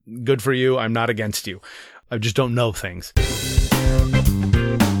good for you. I'm not against you. I just don't know things.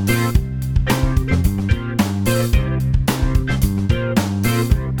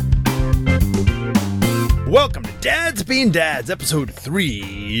 Welcome to Dads Being Dads, episode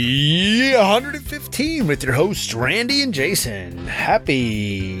 315 with your hosts, Randy and Jason.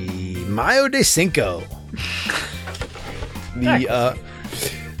 Happy Mayo de Cinco.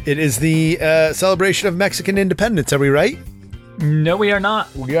 It is the celebration of Mexican independence. Are we right? No, we are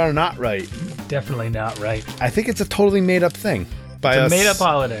not. We are not right. Definitely not right. I think it's a totally made-up thing. By it's a made-up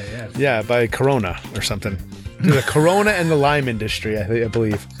holiday, yes. Yeah, by Corona or something. The Corona and the lime industry, I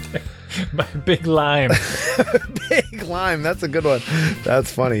believe. By Big Lime. Big Lime, that's a good one.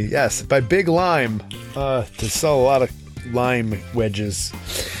 That's funny. Yes, by Big Lime to sell a lot of lime wedges.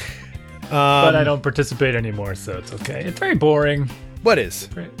 But I don't participate anymore, so it's okay. It's very boring. What is?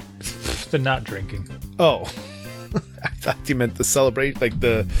 The not drinking. Oh. I thought you meant the celebrate, like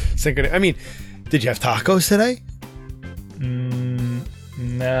the synchrony. I mean, did you have tacos today?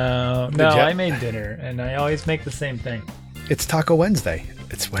 No, I made dinner, and I always make the same thing. It's Taco Wednesday.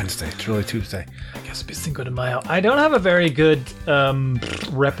 It's Wednesday. It's really Tuesday. I guess it's Cinco de Mayo. I don't have a very good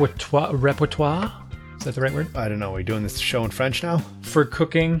repertoire. Is that the right word? I don't know. Are we doing this show in French now? For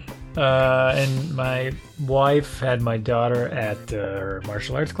cooking. And my wife had my daughter at her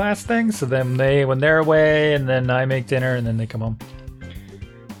martial arts class thing. So then when they're away, and then I make dinner, and then they come home.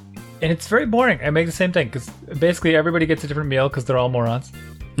 And it's very boring. I make the same thing because basically everybody gets a different meal because they're all morons.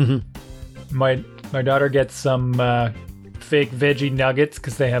 Mm-hmm. My daughter gets some fake veggie nuggets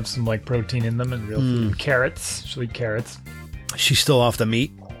because they have some like protein in them and real food. And carrots. She'll eat carrots. She's still off the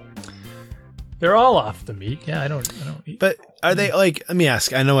meat. They're all off the meat. Yeah, I don't eat. But are they like? Let me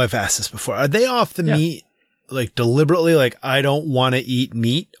ask. I know I've asked this before. Are they off the meat like deliberately? Like I don't want to eat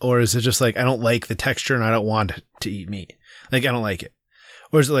meat, or is it just like I don't like the texture and I don't want to eat meat? Like I don't like it.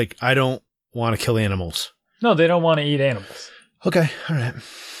 Or is it like, I don't want to kill animals? No, they don't want to eat animals. Okay, all right.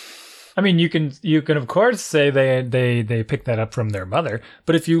 I mean, you can of course say they pick that up from their mother,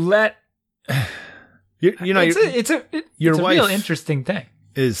 but if you let, it's a real interesting thing.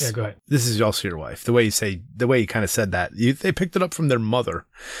 Go ahead. This is also your wife. The way you kind of said that, they picked it up from their mother.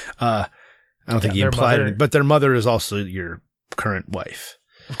 I don't think you implied it, but their mother is also your current wife.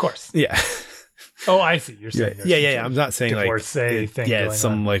 Of course. Yeah. Oh, I see. You're saying yeah. I'm not saying divorcee thing. Yeah, it's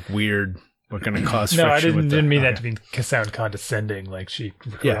some like weird. We're going to cause no, friction. I didn't mean that to sound condescending. Like she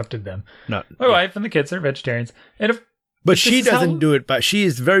corrupted them. No, my wife and the kids are vegetarians, but she doesn't do it. But she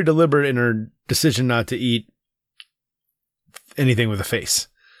is very deliberate in her decision not to eat anything with a face.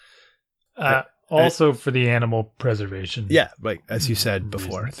 Also for the animal preservation. Yeah, like as you said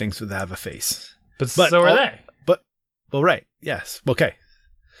before, things would have a face. But so are they. Well, right. Yes. Okay.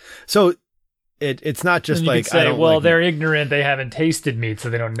 So. It's not just like say, I don't they're ignorant. They haven't tasted meat,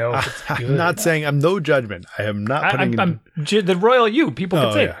 so they don't know if it's good. I'm not saying I'm no judgment. I am not putting. I'm the royal you. People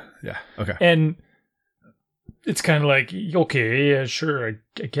can say yeah, okay. And it's kind of like okay, yeah, sure, I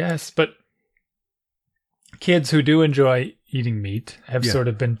guess. But kids who do enjoy eating meat have sort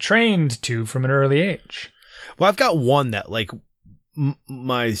of been trained to from an early age. Well, I've got one that like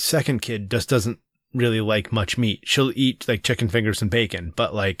my second kid just doesn't really like much meat. She'll eat like chicken fingers and bacon,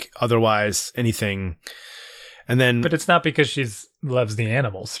 but like otherwise anything. And then, but it's not because she loves the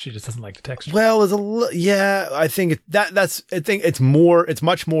animals. She just doesn't like the texture. Well, there's I think it's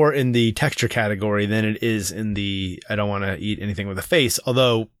much more in the texture category than it is in the I don't want to eat anything with a face.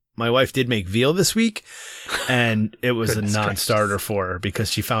 Although my wife did make veal this week, and it was a non-starter for her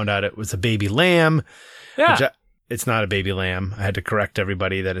because she found out it was a baby lamb. Yeah. It's not a baby lamb. I had to correct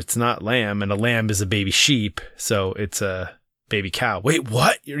everybody that it's not lamb, and a lamb is a baby sheep, so it's a baby cow. Wait,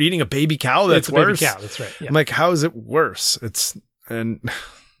 what? You're eating a baby cow? That's worse? Baby cow, that's right. Yeah. I'm like, how is it worse? That's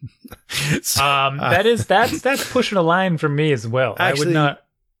pushing a line for me as well. Actually, I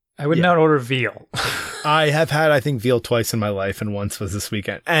would not order veal. I have had, I think, veal twice in my life, and once was this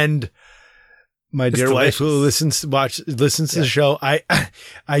weekend. And my dear wife who listens to the show,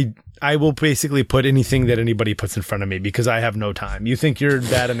 I will basically put anything that anybody puts in front of me because I have no time. You think you're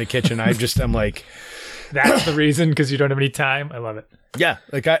bad in the kitchen. I'm like... That's the reason, because you don't have any time? I love it. Yeah.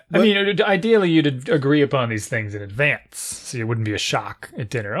 I mean, ideally, you'd agree upon these things in advance, so it wouldn't be a shock at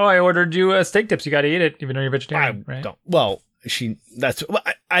dinner. Oh, I ordered you steak tips. You got to eat it, even though you're vegetarian, right? Well,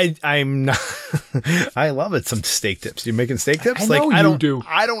 I'm not... I love it, some steak tips. You're making steak tips? I do.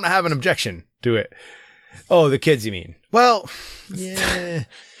 I don't have an objection to it. Oh, the kids, you mean? Well, yeah...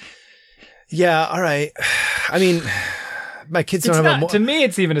 Yeah, all right. I mean, my kids don't have to me,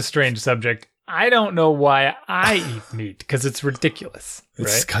 it's even a strange subject. I don't know why I eat meat because it's ridiculous.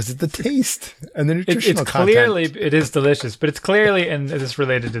 It's Right? because of the taste and the It's nutritional clearly content. it is delicious, but it's clearly, and this is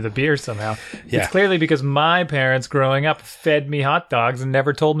related to the beer somehow. Yeah. It's clearly because my parents growing up fed me hot dogs and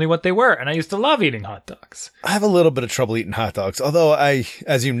never told me what they were, and I used to love eating hot dogs. I have a little bit of trouble eating hot dogs, although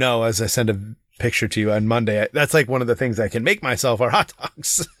as you know, as I send a picture to you on Monday, that's like one of the things I can make myself are hot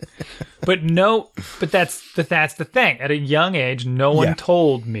dogs. But that's the thing. At a young age, no one Yeah.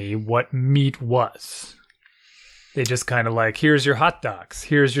 told me what meat was. They just kind of like, here's your hot dogs,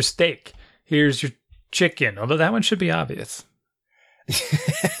 here's your steak, here's your chicken. Although that one should be obvious.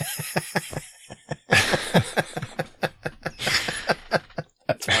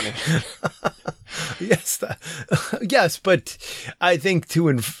 That's funny. Yes, but I think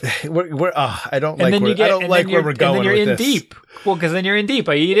we're I don't like And then I don't like where we're going. And then you're with in this. deep. Well, because then you're in deep.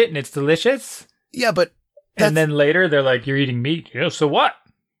 I eat it and it's delicious. Yeah, but And then later they're like, you're eating meat. Yeah, so what?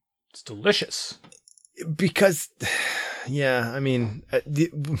 It's delicious. because yeah, I mean,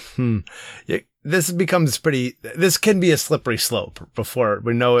 this becomes pretty. This can be a slippery slope before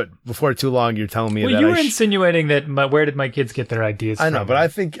we know it. Before too long, you're telling me Well, that you were insinuating that where did my kids get their ideas I from? know, but I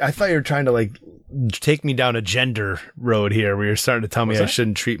thought you were trying to like take me down a gender road here, where you're starting to tell me I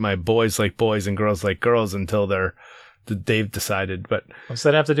shouldn't treat my boys like boys and girls like girls until they've decided. But What's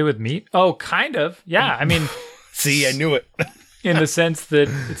that have to do with meat? Oh, kind of. Yeah, I mean, see, I knew it. in the sense that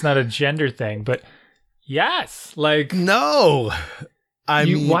it's not a gender thing, but yes, like No, I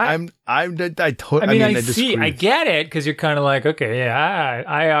You- mean, what? I see, I get it because you're kind of like, okay, yeah,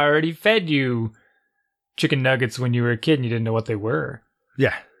 I already fed you chicken nuggets when you were a kid and you didn't know what they were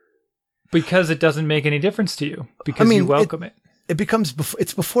yeah. because it doesn't make any difference to you because you welcome it. It becomes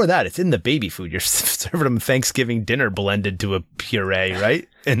it's before that. It's in the baby food. You're serving them Thanksgiving dinner blended to a puree, right?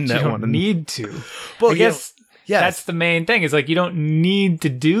 And You that don't one. need to. Well, I guess yes. that's the main thing. Is like you don't need to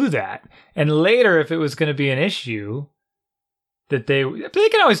do that. And later, if it was going to be an issue, that they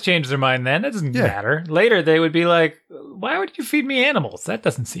can always change their mind. Then that doesn't matter. Later, they would be like, "Why would you feed me animals? That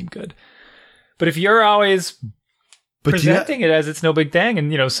doesn't seem good." But if you're always presenting it as it's no big thing,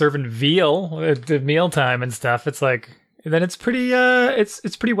 and serving veal at the mealtime and stuff, it's like then it's pretty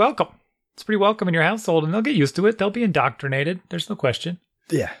it's pretty welcome. It's pretty welcome in your household, and they'll get used to it. They'll be indoctrinated. There's no question.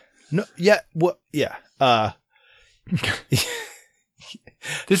 Yeah. No. Yeah. Well. Yeah.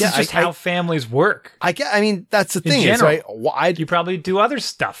 This is just how families work. I mean, that's the thing. general. Is, right? You probably do other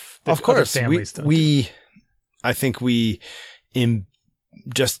stuff. That Of course, other families don't do. I think we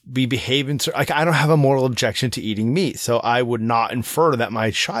behave in like I don't have a moral objection to eating meat, so I would not infer that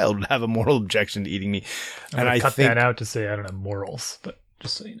my child would have a moral objection to eating meat. And I cut that out to say I don't have morals, but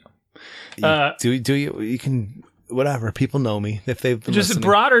just so you know. Do you? You can whatever. People know me if they've been Just listening.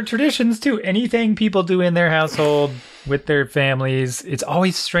 broader traditions too. Anything people do in their household with their families, it's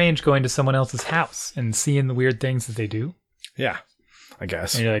always strange going to someone else's house and seeing the weird things that they do. Yeah, I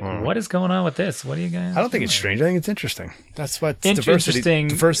guess. And you're like, what is going on with this? What are you guys? I don't think it's strange. I think it's interesting. That's what Interesting.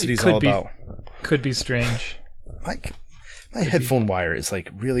 diversity is all about. Could be strange. My headphone wire is like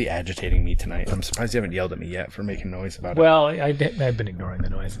really agitating me tonight. I'm surprised you haven't yelled at me yet for making noise about it. Well, I've been ignoring the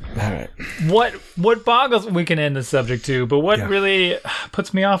noise. All right. What boggles, we can end the subject too, but what really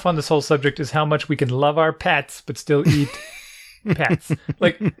puts me off on this whole subject is how much we can love our pets but still eat pets.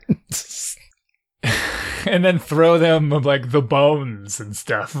 Like, and then throw them like the bones and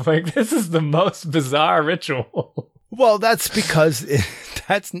stuff. Like, this is the most bizarre ritual. Well, that's because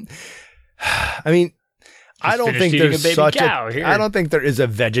I mean, I don't think there's such I don't think there is a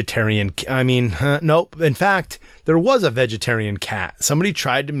vegetarian. I mean, nope. In fact, there was a vegetarian cat. Somebody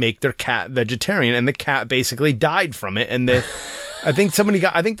tried to make their cat vegetarian, and the cat basically died from it. And I think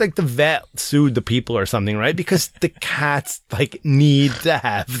like the vet sued the people or something, right? Because the cats like need to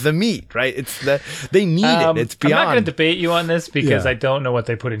have the meat, right? They need it. It's beyond. I'm not going to debate you on this because I don't know what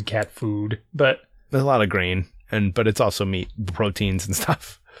they put in cat food, but there's a lot of grain, but it's also meat, proteins and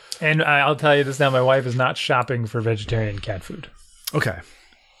stuff. And I'll tell you this now, my wife is not shopping for vegetarian cat food. Okay.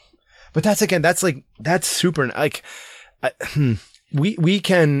 But that's super, like, we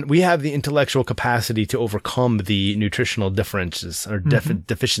have the intellectual capacity to overcome the nutritional differences or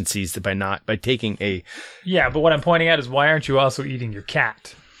deficiencies by taking a. Yeah, but what I'm pointing out is why aren't you also eating your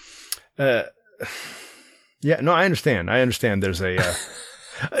cat? Yeah, no, I understand. There's a.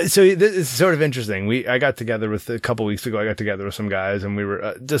 So this is sort of interesting. I got together with a couple weeks ago. I got together with some guys, and we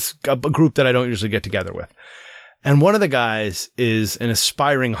were just a group that I don't usually get together with. And one of the guys is an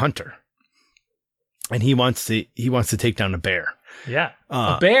aspiring hunter, and he wants to take down a bear. Yeah,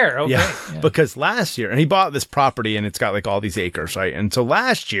 a bear. Okay, yeah, because last year, and he bought this property, and it's got like all these acres, right? And so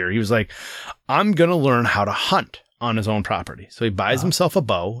last year, he was like, "I'm gonna learn how to hunt. on his own property. So he buys himself a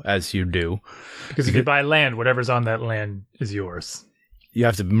bow, as you do. Because if you buy land, whatever's on that land is yours. You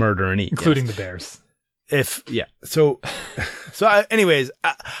have to murder and eat. Including the bears. Anyways,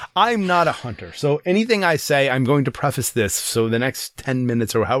 I'm not a hunter. So anything I say, I'm going to preface this. So the next 10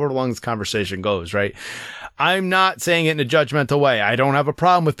 minutes or however long this conversation goes, right? I'm not saying it in a judgmental way. I don't have a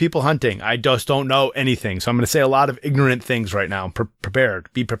problem with people hunting. I just don't know anything. So I'm going to say a lot of ignorant things right now.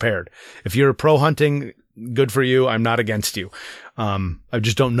 Be prepared. If you're pro hunting, good for you. I'm not against you. I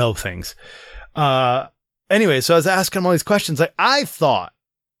just don't know things. Anyway, so I was asking him all these questions. Like, I thought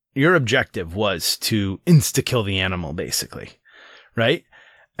your objective was to insta-kill the animal, basically, right?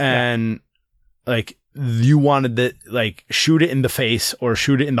 And like, you wanted to like shoot it in the face or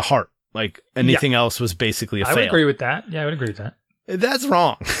shoot it in the heart. Like, anything else was basically a fail. I would agree with that. Yeah, I would agree with that. That's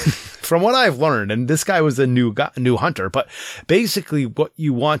wrong. From what I've learned, and this guy was a new hunter, but basically what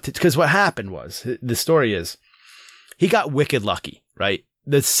you wanted, because what happened was, the story is, he got wicked lucky, right?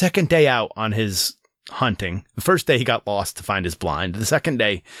 The second day out on his hunting, the first day he got lost to find his blind. The second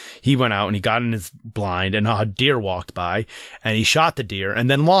day he went out and he got in his blind and a deer walked by and he shot the deer and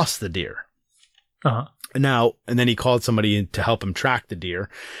then lost the deer. Uh-huh. And then he called somebody in to help him track the deer.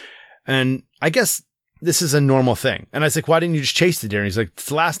 And I guess this is a normal thing. And I was like, why didn't you just chase the deer? And he's like,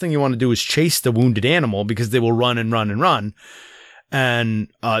 the last thing you want to do is chase the wounded animal because they will run and run and run.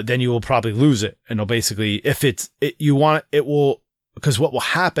 And then you will probably lose it. And it'll basically, because what will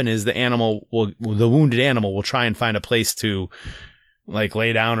happen is the wounded animal will try and find a place to like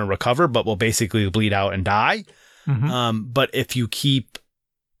lay down and recover, but will basically bleed out and die. Mm-hmm. But if you keep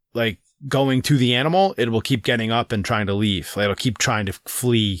like going to the animal, it will keep getting up and trying to leave. It'll keep trying to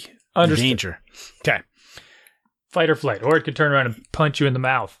flee danger. Okay. Fight or flight, or it could turn around and punch you in the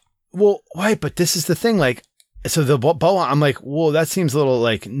mouth. Well, right, but this is the thing. Like, so the boa, I'm like, whoa, that seems a little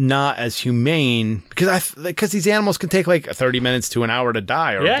like not as humane because these animals can take like 30 minutes to an hour to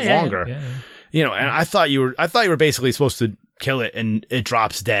die or longer. Yeah. You know, and I thought you were basically supposed to kill it and it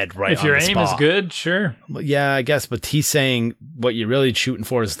drops dead right. If your aim is good, sure. Yeah, I guess. But he's saying what you're really shooting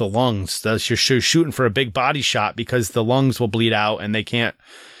for is the lungs. You're shooting for a big body shot because the lungs will bleed out and they can't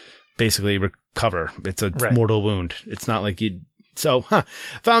basically recover. It's a mortal wound. It's not like you. So,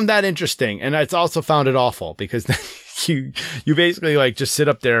 found that interesting, and I also found it awful because you basically like just sit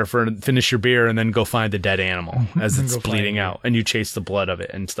up there finish your beer and then go find the dead animal as it's bleeding out, and you chase the blood of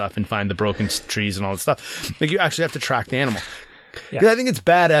it and stuff and find the broken trees and all that stuff. Like, you actually have to track the animal. Yeah. I think it's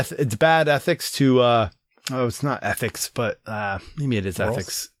bad. It's bad ethics to. It's not ethics, but maybe it is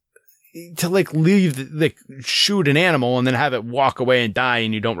ethics. To like shoot an animal and then have it walk away and die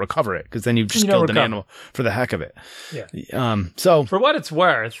and you don't recover it because then you've just killed an animal for the heck of it. Yeah. So for what it's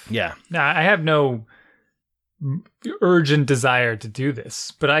worth, yeah. Now I have no urgent desire to do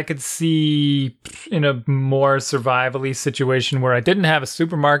this, but I could see in a more survivally situation where I didn't have a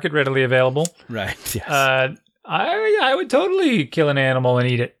supermarket readily available. Right. Yes. I would totally kill an animal and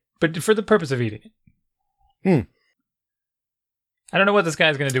eat it, but for the purpose of eating it. I don't know what this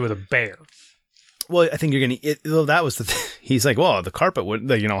guy's going to do with a bear. Well, I think you're going to. Well, that was the. He's like, well, the carpet would,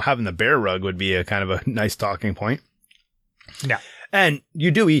 having the bear rug would be a kind of a nice talking point. Yeah, and you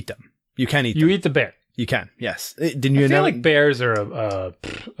do eat them. You can eat. You them. eat the bear. You can. Yes. Didn't you? I feel like bears are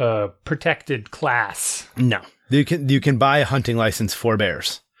a protected class. No, you can buy a hunting license for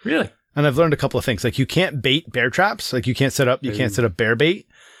bears. Really? And I've learned a couple of things. Like, you can't bait bear traps. Like, you can't set up bear bait.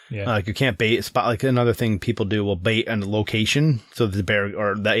 Yeah. Like, you can't bait a spot. Like, another thing people do will bait a location so the bear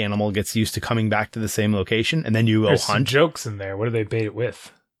or the animal gets used to coming back to the same location, and then you go There's hunt. Some jokes in there. What do they bait it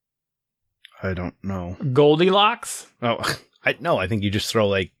with? I don't know. Goldilocks? Oh, I think you just throw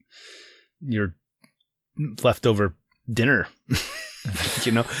like your leftover dinner.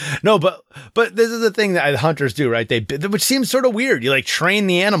 No, but this is the thing that hunters do, right? Which seems sort of weird. You like train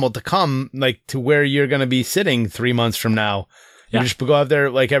the animal to come like to where you're going to be sitting 3 months from now. You just go out there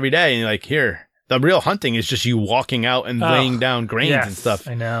like every day and you're like, here. The real hunting is just you walking out and laying down grains and stuff.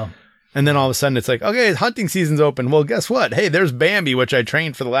 I know. And then all of a sudden it's like, okay, hunting season's open. Well, guess what? Hey, there's Bambi, which I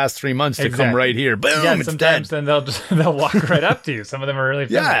trained for the last 3 months to come right here. Boom, yeah, it's sometimes dead. Then they'll walk right up to you. Some of them are really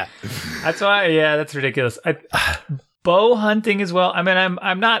friendly. Yeah. That's why, that's ridiculous. Bow hunting as well. I mean,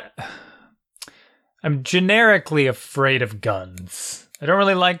 I'm generically afraid of guns. I don't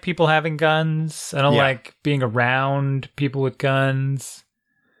really like people having guns. I don't like being around people with guns.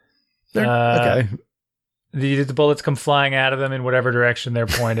 Okay. The bullets come flying out of them in whatever direction they're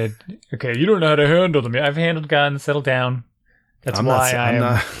pointed. Okay, you don't know how to handle them. I've handled guns. Settle down. That's why I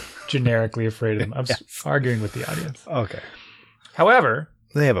am generically afraid of them. I'm arguing with the audience. Okay. However,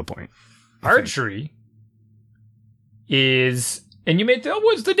 they have a point. Archery is And you may,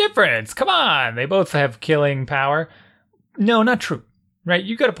 what's the difference? Come on. They both have killing power. No, not true. Right?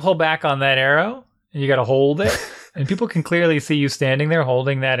 You got to pull back on that arrow and you got to hold it. And people can clearly see you standing there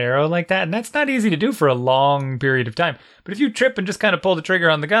holding that arrow like that. And that's not easy to do for a long period of time. But if you trip and just kind of pull the trigger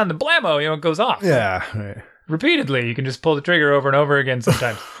on the gun, then blammo, it goes off. Yeah. Right. Repeatedly, you can just pull the trigger over and over again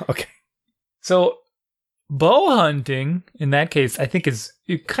sometimes. Okay. So bow hunting, in that case, I think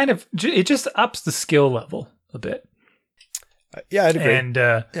it just ups the skill level a bit. Yeah, I'd agree.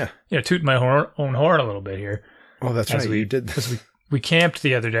 And, toot my own horn a little bit here. Oh, that's right. You did. Because we camped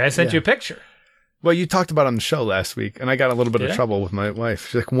the other day. I sent you a picture. Well, you talked about it on the show last week, and I got a little bit of trouble with my wife.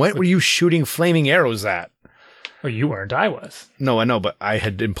 She's like, what were you shooting flaming arrows at? Well, you weren't. I was. No, I know, but I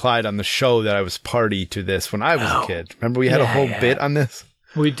had implied on the show that I was party to this when I was a kid. Remember we had a whole bit on this?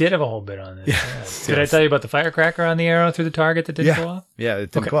 We did have a whole bit on this. Yes, Did I tell you about the firecracker on the arrow through the target that didn't go off? Yeah,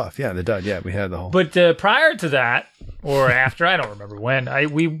 it didn't go off. Yeah, the dud. Yeah, we had the whole... But prior to that, or after, I don't remember when,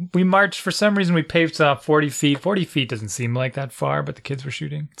 we marched, for some reason, we paved off 40 feet. 40 feet doesn't seem like that far, but the kids were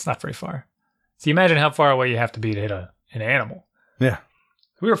shooting. It's not very far. So you imagine how far away you have to be to hit an animal. Yeah.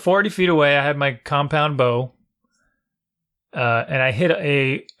 We were 40 feet away. I had my compound bow, and I hit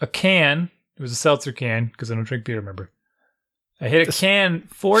a can. It was a seltzer can, because I don't drink beer, remember. I hit a can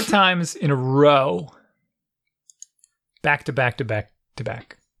 4 times in a row. Back to back to back to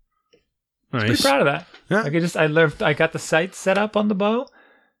back. Nice. I was pretty proud of that. Yeah. I got the sights set up on the bow,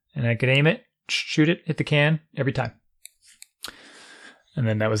 and I could aim it, shoot it, hit the can every time. And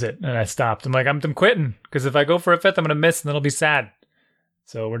then that was it. And I stopped. I'm like, I'm quitting, because if I go for a fifth, I'm going to miss, and then I'll be sad.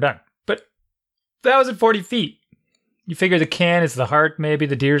 So we're done. But that was at 40 feet. You figure the can is the heart, maybe.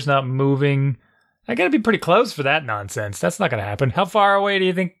 The deer's not moving. I got to be pretty close for that nonsense. That's not going to happen. How far away do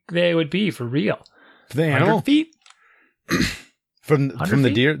you think they would be for real? For the animal? 100 feet? From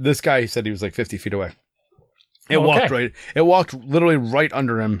the deer? This guy said he was like 50 feet away. It walked literally right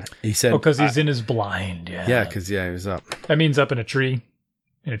under him. He said... Oh, because he's in his blind. Yeah. Yeah, because he was up. That means up in a tree.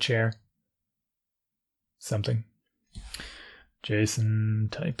 In a chair. Something. Jason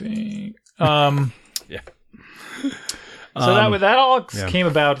typing. Yeah. So that all came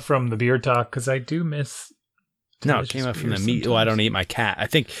about from the beer talk, because I do miss... No, it came out from the meat. Oh, I don't eat my cat. I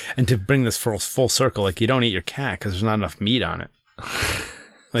think, and to bring this full circle, like, you don't eat your cat because there's not enough meat on it.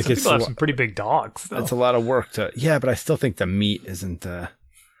 Like, some people have some pretty big dogs, though. That's a lot of work to... Yeah, but I still think the meat isn't...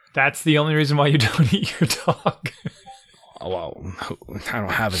 That's the only reason why you don't eat your dog. Oh, well, I don't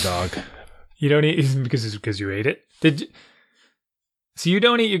have a dog. You don't eat because you ate it? So you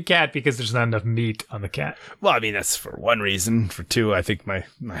don't eat your cat because there's not enough meat on the cat? Well, I mean, that's for one reason. For two, I think my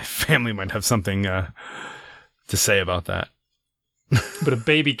family might have something to say about that. But a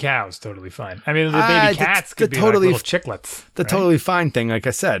baby cow is totally fine. I mean, the baby cats could be totally, like little chiclets. The totally fine thing, like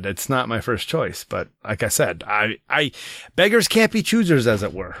I said, it's not my first choice. But like I said, I beggars can't be choosers, as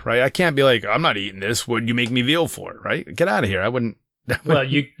it were, right? I can't be like, I'm not eating this. What'd you make me veal for, right? Get out of here. I wouldn't. Well,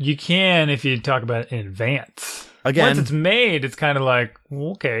 you can if you talk about it in advance. Again, once it's made, it's kind of like,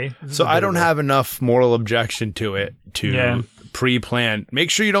 okay. So I don't have enough moral objection to it to pre-plan.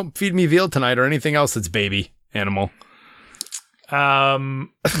 Make sure you don't feed me veal tonight or anything else that's baby animal. When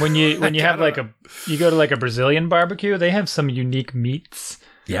you have you go to like a Brazilian barbecue, they have some unique meats.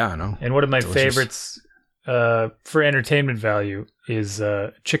 Yeah, I know. And one of my favorites for entertainment value is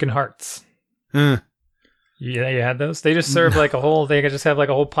chicken hearts. Yeah, you had those? They just serve they just have like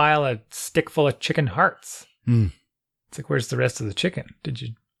a whole pile, a stick full of chicken hearts. It's like, where's the rest of the chicken? Did you?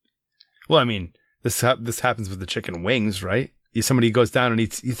 Well, I mean, this happens with the chicken wings, right? Somebody goes down and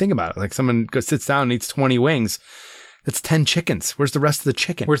eats. You think about it, like someone sits down and eats 20 wings. That's 10 chickens. Where's the rest of the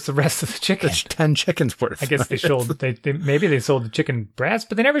chicken? Where's the rest of the chicken? That's 10 chickens worth. I guess maybe they sold the chicken breast,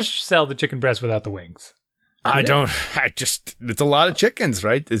 but they never sell the chicken breast without the wings. It's a lot of chickens,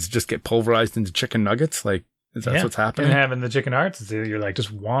 right? It's just get pulverized into chicken nuggets. Like, is that what's happening? And having the chicken hearts, you're like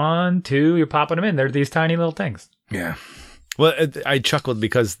just 1, 2, you're popping them in. They're these tiny little things. Yeah. Well, I chuckled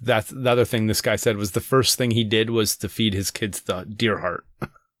because that's the other thing this guy said was the first thing he did was to feed his kids the deer heart.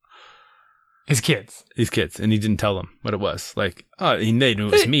 His kids. And he didn't tell them what it was. Like, they knew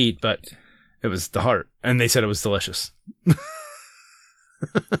it was meat, but it was the heart. And they said it was delicious.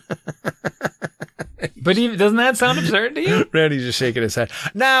 But doesn't that sound absurd to you? Randy's just shaking his head.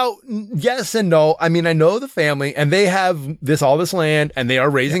 Now, yes and no. I mean, I know the family, and they have all this land, and they are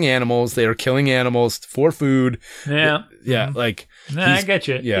raising animals. They are killing animals for food. Yeah. Yeah, I get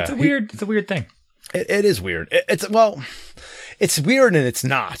you. Yeah. It's a weird thing. It is weird. it's weird and it's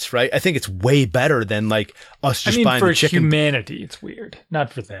not, right? I think it's way better than like us just buying for the chicken. humanity, it's weird,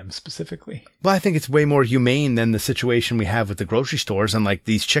 not for them specifically. Well, I think it's way more humane than the situation we have with the grocery stores and like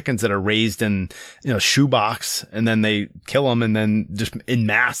these chickens that are raised in, shoebox, and then they kill them and then just in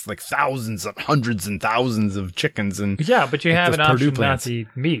mass, like thousands of hundreds and thousands of chickens. And yeah, but you have those an Purdue option plants. not to eat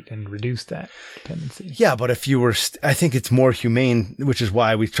meat and reduce that dependency. Yeah, but if you were, I think it's more humane, which is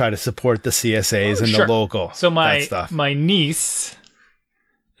why we try to support the CSAs and Sure. the local. So that stuff. my niece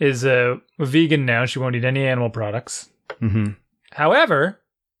is a vegan now. She won't eat any animal products. Mm-hmm. However,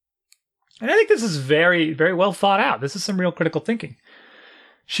 and I think this is very, very well thought out. This is some real critical thinking.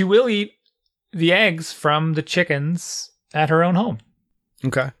 She will eat the eggs from the chickens at her own home.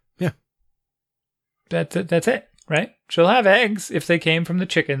 Okay. Yeah. That's it, right? She'll have eggs if they came from the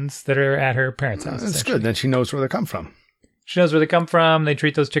chickens that are at her parents' house. That's essentially. good. Then she knows where they come from. She knows where they come from. They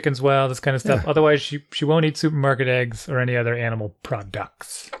treat those chickens well, this kind of stuff. Yeah. Otherwise, she won't eat supermarket eggs or any other animal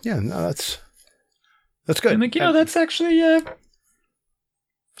products. Yeah, no, that's good. I'm like, that's actually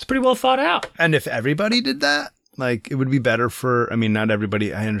it's pretty well thought out. And if everybody did that, like, it would be better for. I mean, not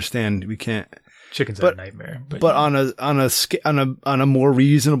everybody. I understand we can't. Chickens are a nightmare, But on a more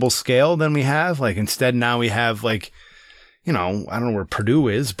reasonable scale than we have, like instead now we have like, I don't know where Purdue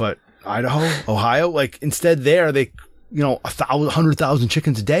is, but Idaho, Ohio, like instead there they. 100,000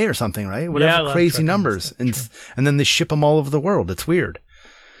 chickens a day or something, right? Whatever crazy numbers, and then they ship them all over the world. It's weird.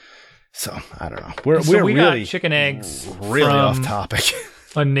 So I don't know. We're we really got chicken eggs really from off topic.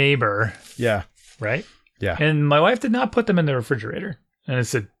 a neighbor, Yeah, right? yeah. And my wife did not put them in the refrigerator, and I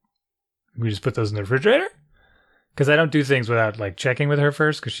said, "We just put those in the refrigerator," because I don't do things without like checking with her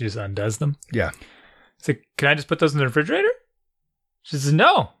first, because she just undoes them. Yeah. I said, "Can I just put those in the refrigerator?" She says,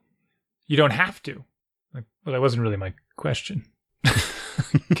 "No, you don't have to." Like, well, that wasn't really my question.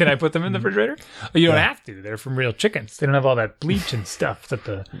 Can I put them in the refrigerator? Oh, you don't have to. They're from real chickens. They don't have all that bleach and stuff that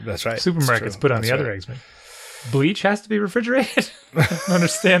the That's right. supermarkets put on the other eggs. Bleach has to be refrigerated? I don't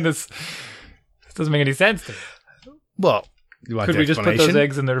understand this. This doesn't make any sense to me. Well, you want Could the we just put those explanation?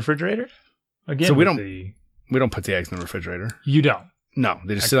 eggs in the refrigerator? Again, So we with don't- We don't put the eggs in the refrigerator. You don't. No,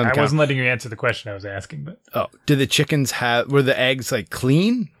 they just sit on the I counter. wasn't letting you answer the question I was asking, but Oh, do the chickens were the eggs like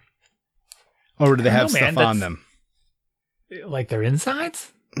clean? Or do they I don't have know, stuff man. on them? like their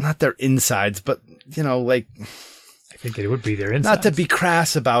insides? Not their insides, but, like, I think it would be their insides. not to be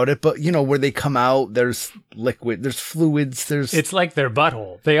crass about it, but, where they come out, there's liquid, there's fluids, there's... It's like their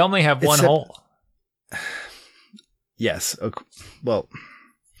butthole. They only have one hole. Yes. Okay. Well,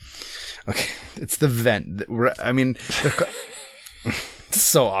 okay. It's the vent. I mean, it's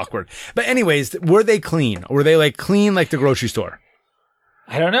so awkward. But anyways, were they clean? Or were they like clean like the grocery store?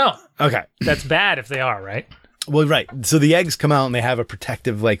 I don't know. Okay. That's bad if they are, right? Well, right. So the eggs come out and they have a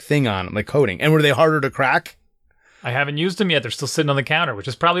protective like thing on them, like coating. And were they harder to crack? I haven't used them yet. They're still sitting on the counter, which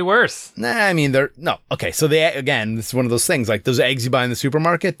is probably worse. Nah, I mean, no. Okay. So again, this is one of those things like those eggs you buy in the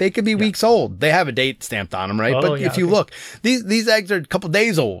supermarket, they could be weeks old. They have a date stamped on them, right? Oh, But yeah, if you okay. look, these eggs are a couple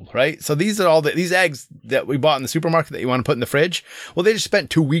days old, right? So these are all these eggs that we bought in the supermarket that you want to put in the fridge. Well, they just spent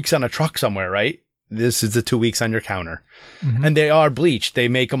 2 weeks on a truck somewhere, right? This is the 2 weeks on your counter. Mm-hmm. And they are bleached. They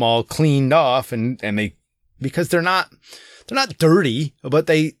make them all cleaned off and they, because they're not dirty, but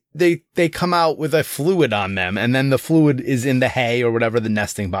they come out with a fluid on them, and then the fluid is in the hay or whatever the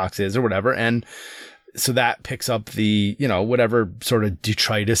nesting box is or whatever. And so that picks up the, whatever sort of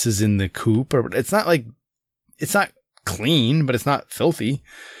detritus is in the coop, or it's not clean, but it's not filthy.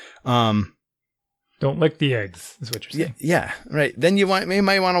 Don't lick the eggs, is what you're saying. Yeah, right. Then you might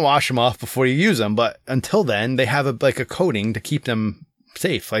want to wash them off before you use them, but until then they have a coating to keep them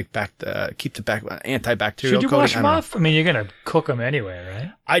safe, like keep the antibacterial Should you coating. wash I them don't know. off? I mean, you're going to cook them anyway,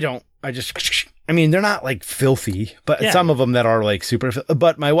 right? I don't. I mean, they're not like filthy, but Yeah. some of them that are like super.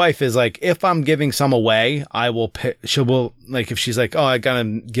 But my wife is like, if I'm giving some away, I will pick. Like if she's like, oh, I gotta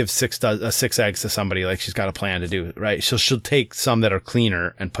give 6 eggs to somebody, like she's got a plan to do it, right? So she'll take some that are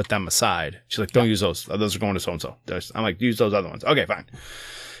cleaner and put them aside. She's like, don't use those. Those are going to so and so. I'm like, use those other ones. Okay, fine.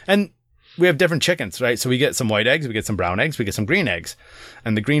 And we have different chickens, right? So we get some white eggs, we get some brown eggs, we get some green eggs,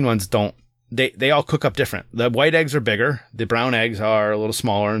 and the green ones don't. They all cook up different. The white eggs are bigger. The brown eggs are a little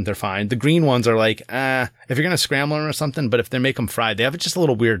smaller and they're fine. The green ones are like, if you're going to scramble them or something, but if they make them fried, they have just a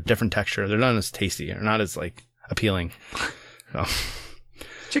little weird, different texture. They're not as tasty or not as like appealing. So,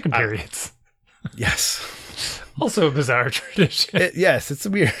 Chicken periods. yes. Also a bizarre tradition. Yes, it's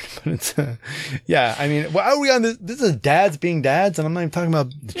weird, but it's, yeah. I mean, well, are we on this? This is dads being dads, and I'm not even talking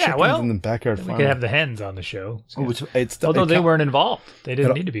about the chickens in the backyard We farm. could have the hens on the show. Although They weren't involved. They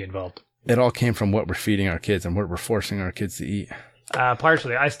didn't need to be involved. It all came from what we're feeding our kids and what we're forcing our kids to eat.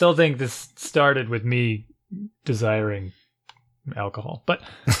 Partially. I still think this started with me desiring alcohol. But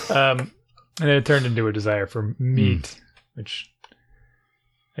and then it turned into a desire for meat, which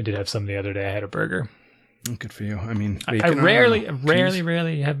I did have some the other day. I had a burger. Good for you. I mean, I rarely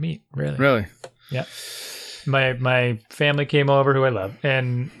have meat. Really? Yeah. My family came over, who I love,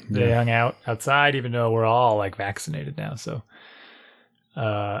 and they hung out outside, even though we're all like vaccinated now. So,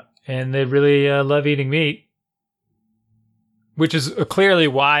 and they really love eating meat, which is clearly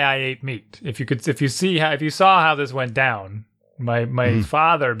why I ate meat. If you saw how this went down, my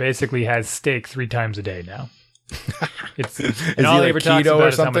father basically has steak 3 times a day now. And all he ever talks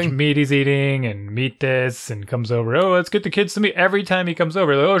about is how much meat he's eating and meat this, and comes over. Oh, let's get the kids some meat. Every time he comes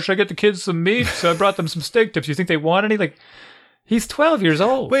over, like, oh, should I get the kids some meat? So I brought them some steak tips. You think they want any? Like, he's 12 years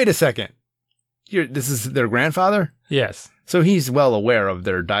old. Wait a second. This is their grandfather? Yes. So he's well aware of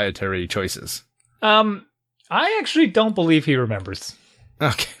their dietary choices. I actually don't believe he remembers.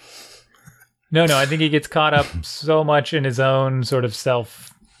 Okay. No, I think he gets caught up so much in his own sort of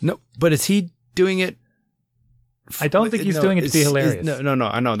self. No, but is he doing it? I don't think he's doing it to be hilarious. No,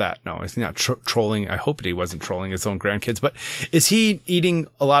 I know that. No, he's not trolling. I hope that he wasn't trolling his own grandkids. But is he eating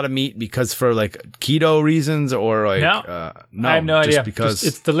a lot of meat because for like keto reasons or like? No, I have no idea. Because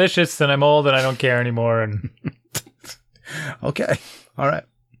it's delicious and I'm old and I don't care anymore. And okay, all right.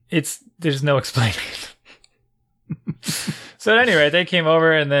 There's no explaining it. So at any rate, they came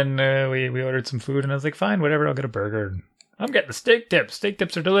over and then we ordered some food and I was like, fine, whatever. I'll get a burger. I'm getting the steak tips. Steak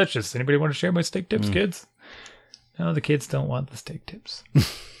tips are delicious. Anybody want to share my steak tips, kids? No, the kids don't want the steak tips.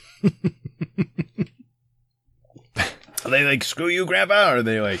 Are they like, screw you, Grandpa? Or are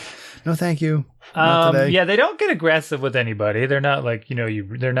they like, no, thank you. Not today. Yeah, they don't get aggressive with anybody. They're not like,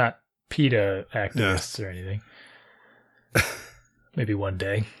 they're not PETA activists or anything. Maybe one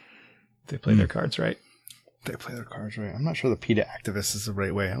day they play their cards right. They play their cards right. I'm not sure the PETA activist is the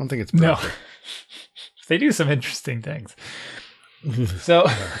right way. I don't think it's no. They do some interesting things. So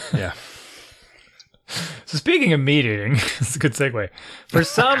yeah. So speaking of meat eating, it's a good segue. For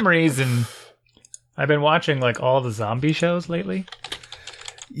some reason, I've been watching like all the zombie shows lately.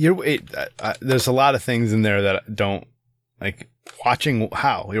 There's a lot of things in there that don't like watching.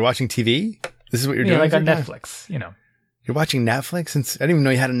 How you're watching TV? This is what you're doing, like on Netflix. You're watching Netflix. I didn't even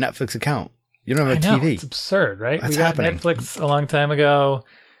know you had a Netflix account. You don't have a TV. It's absurd, right? What's we got happening? Netflix a long time ago.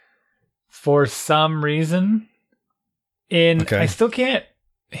 For some reason, I still can't.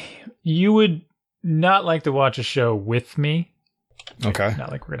 You would not like to watch a show with me. Okay. Not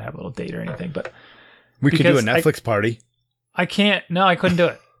like we're gonna have a little date or anything, but we could do a Netflix party. I can't. No, I couldn't do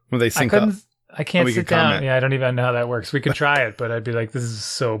it. Will they sync up? I can't sit down. Yeah, I don't even know how that works. We could try it, but I'd be like, this is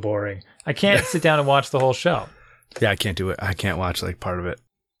so boring. I can't sit down and watch the whole show. Yeah, I can't do it. I can't watch like part of it.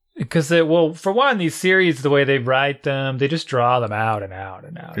 Because, for one, these series, the way they write them, they just draw them out and out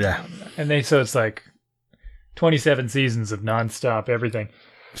and out. Yeah. And so it's like 27 seasons of nonstop everything.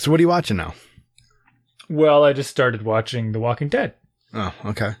 So what are you watching now? Well, I just started watching The Walking Dead. Oh,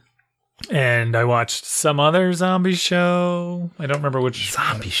 okay. And I watched some other zombie show. I don't remember which.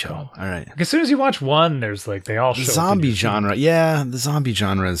 Zombie show. All right. As soon as you watch one, there's like, they all show. The zombie genre. Yeah, the zombie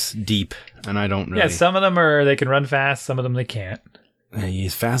genre is deep, and I don't really. Yeah, some of them they can run fast, some of them they can't.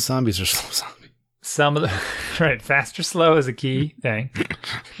 Fast zombies or slow zombies? Some of them, right, fast or slow is a key thing.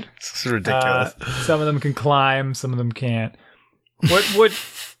 It's ridiculous. Some of them can climb, some of them can't. What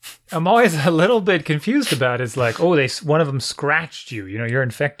I'm always a little bit confused about is like, one of them scratched you. You're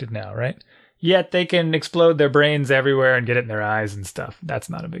infected now, right? Yet they can explode their brains everywhere and get it in their eyes and stuff. That's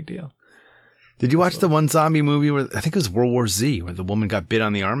not a big deal. Did you watch the one zombie movie where I think it was World War Z, where the woman got bit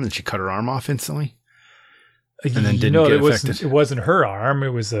on the arm and she cut her arm off instantly? And then didn't get affected. It wasn't her arm. It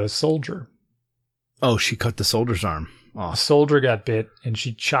was a soldier. Oh, she cut the soldier's arm off. A soldier got bit, and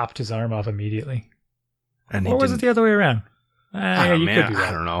she chopped his arm off immediately. Or was it the other way around? I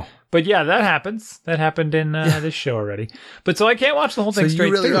don't know. But yeah, that happens. That happened in this show already. But so I can't watch the whole thing straight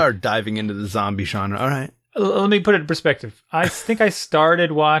through. So you really are diving into the zombie genre. All right. Let me put it in perspective. I think I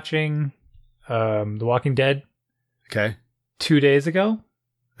started watching The Walking Dead 2 days ago.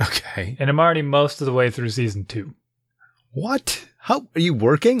 Okay. And I'm already most of the way through season 2. What? How are you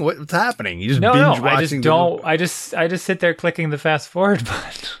working? What's happening? You just binge watching? I just sit there clicking the fast forward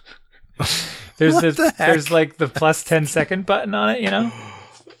button. There's like the plus 10-second button on it,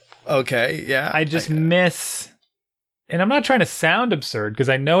 Okay, yeah. I just miss, and I'm not trying to sound absurd because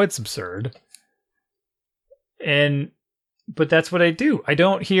I know it's absurd. But that's what I do. I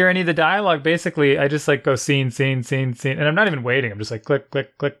don't hear any of the dialogue. Basically, I just like go scene, and I'm not even waiting. I'm just like click,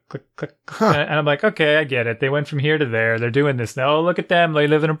 click, click, click, click, and I'm like, okay, I get it. They went from here to there. They're doing this now. Oh, look at them. They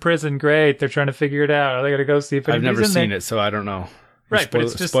live in a prison. Great. They're trying to figure it out. Oh, they got to go see if I've never seen there. it, so I don't know. Right, but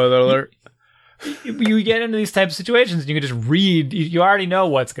it's just spoiler alert. you get into these types of situations and you can just read. You already know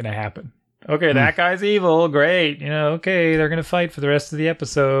what's going to happen. Okay, that guy's evil. Great. Okay, they're going to fight for the rest of the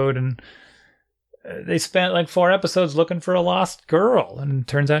episode. And they spent like 4 episodes looking for a lost girl. And it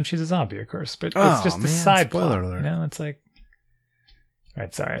turns out she's a zombie, of course. But it's just a side plot. Alert. It's like... All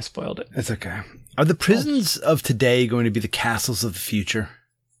right, sorry, I spoiled it. It's okay. Are the prisons of today going to be the castles of the future?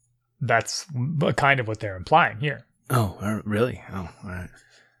 That's kind of what they're implying here. Oh, really? Oh, all right.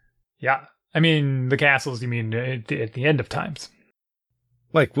 Yeah. I mean, the castles, you mean at the end of times.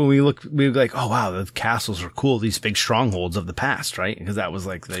 Like when we're like, oh, wow, the castles are cool. These big strongholds of the past, right? Because that was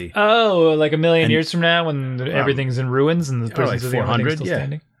like the... Oh, like a million years from now when everything's in ruins and the prisons like of the 400, still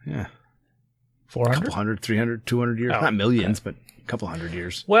standing? Yeah. 400? A couple hundred, 300, 200 years. Not millions, but a couple hundred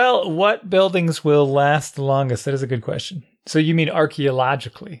years. Well, what buildings will last the longest? That is a good question. So you mean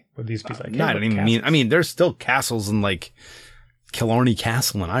archaeologically? Would these be like... No, I don't even mean... I mean, there's still castles in like... Killarney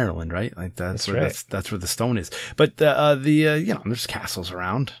Castle in Ireland, right? Like that's where that's where the stone is. But there's castles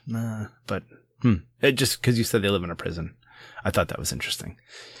around. But it just because you said they live in a prison, I thought that was interesting.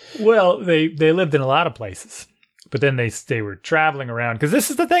 Well, they lived in a lot of places, but then they were traveling around because this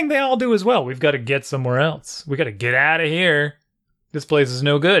is the thing they all do as well. We've got to get somewhere else. We got to get out of here. This place is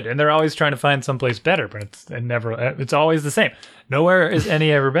no good, and they're always trying to find someplace better, but it's always the same. Nowhere is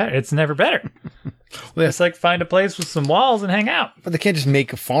any ever better. It's never better. Well, it's like find a place with some walls and hang out. But they can't just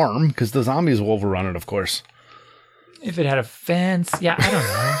make a farm because the zombies will overrun it, of course. If it had a fence, yeah, I don't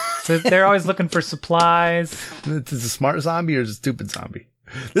know. So they're always looking for supplies. Is it a smart zombie or is it a stupid zombie?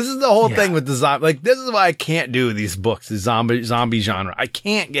 This is the whole thing with the zombie. Like, this is why I can't do these books, the zombie genre. I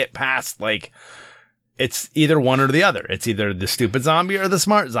can't get past, like... It's either one or the other. It's either the stupid zombie or the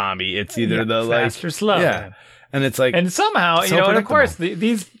smart zombie. It's either the fast or slow. Yeah. And it's like, and somehow, and of course,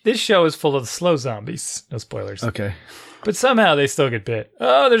 this show is full of slow zombies. No spoilers. Okay. But somehow they still get bit.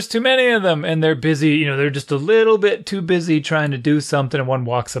 Oh, there's too many of them. And they're busy. They're just a little bit too busy trying to do something. And one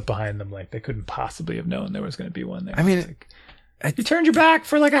walks up behind them like they couldn't possibly have known there was going to be one there. I mean, you turned your back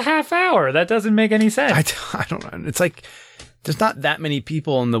for like a half hour. That doesn't make any sense. I don't know. It's like, there's not that many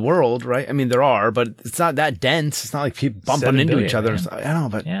people in the world, right? I mean, there are, but it's not that dense. It's not like people bumping into each other. I don't know,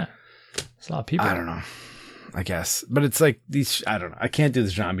 but... Yeah. It's a lot of people. I don't know. I guess. But it's like these... I don't know. I can't do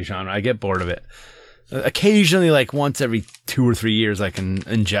this zombie genre. I get bored of it. Occasionally, like once every 2 or 3 years, I can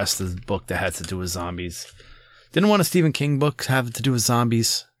ingest a book that has to do with zombies. Didn't one of Stephen King books have to do with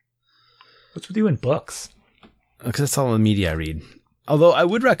zombies? What's with you in books? Because that's all the media I read. Although I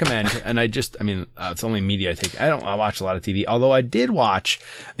would recommend, and it's only media I take. I watch a lot of TV. Although I did watch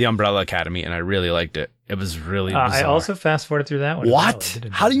The Umbrella Academy, and I really liked it. It was really bizarre. I also fast forwarded through that one. What?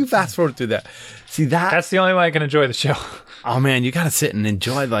 How do you fast forward through that? See that's the only way I can enjoy the show. Oh man, you got to sit and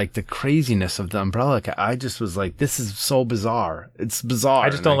enjoy like the craziness of The Umbrella Academy. I just was like, this is so bizarre. It's bizarre. I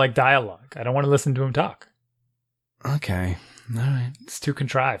just don't like dialogue. I don't want to listen to him talk. Okay, all right. It's too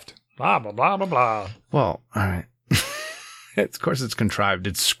contrived. Blah blah blah blah blah. Well, all right. Of course, it's contrived.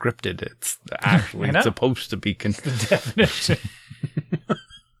 It's scripted. It's actually supposed to be. The definition.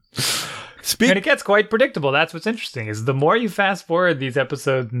 And it gets quite predictable. That's what's interesting. Is the more you fast forward these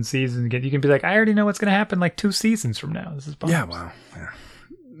episodes and seasons, you can be like, I already know what's going to happen like 2 seasons from now. This is bonkers. Yeah. Wow. Yeah.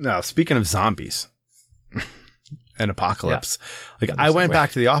 Now, speaking of zombies and apocalypse, I went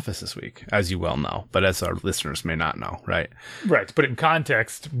back to the office this week, as you well know, but as our listeners may not know, right? Right. To put it in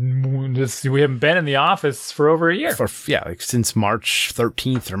context, we haven't been in the office for over a year. Since March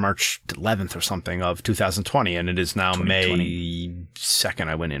 13th or March 11th or something of 2020, and it is now May 2nd.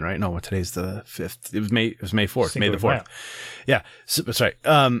 I went in, right? No, today's the 5th. It was May 4th, May the 4th. Yeah, so, that's right.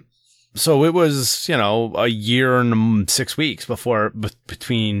 So it was, a year and 6 weeks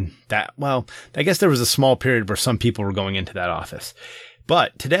between that. Well, I guess there was a small period where some people were going into that office.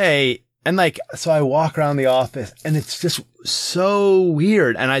 But today, so I walk around the office and it's just so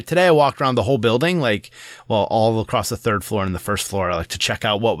weird. And today I walked around the whole building, all across the 3rd floor and the 1st floor, to check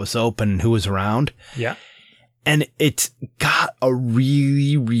out what was open and who was around. Yeah. And it's got a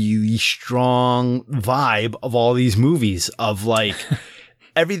really, really strong vibe of all these movies of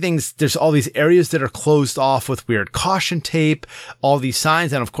there's all these areas that are closed off with weird caution tape, all these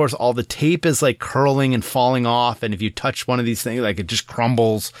signs. And of course, all the tape is curling and falling off. And if you touch one of these things, it just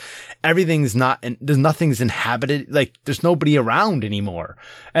crumbles. Nothing's inhabited. There's nobody around anymore.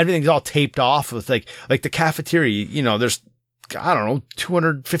 Everything's all taped off with like the cafeteria, there's, I don't know,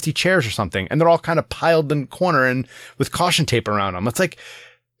 250 chairs or something. And they're all kind of piled in the corner and with caution tape around them. It's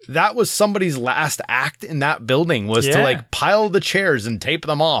that was somebody's last act in that building was to Yeah. like pile the chairs and tape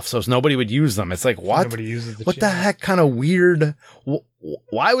them off so nobody would use them. It's like, what? Nobody uses the What the chairs. heck kind of weird?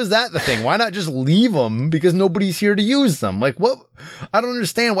 Why was that the thing? Why not just leave them because nobody's here to use them? Like, what? I don't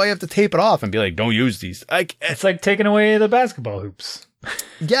understand why you have to tape it off and be like, don't use these. Like, It's like taking away the basketball hoops.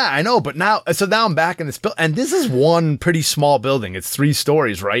 yeah, I know. But now I'm back in this building, and this is one pretty small building. It's 3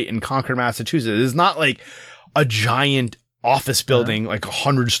 stories, right? In Concord, Massachusetts. It's not like a giant office building, like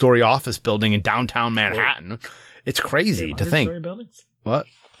 100-story office building in downtown Manhattan. It's crazy to think. 100-story buildings? What?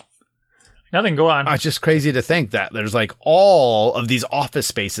 Nothing. Go on. It's just crazy to think that there's like all of these office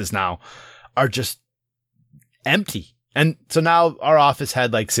spaces now are just empty. And so now our office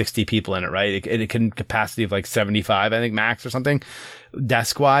had like 60 people in it, right? It can capacity of like 75, I think, max or something,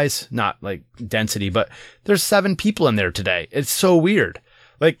 desk wise, not like density, but there's 7 people in there today. It's so weird.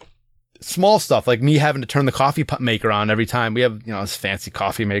 Like, small stuff like me having to turn the coffee maker on every time. We have, this fancy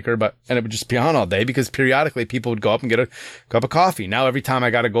coffee maker, and it would just be on all day because periodically people would go up and get a cup of coffee. Now every time I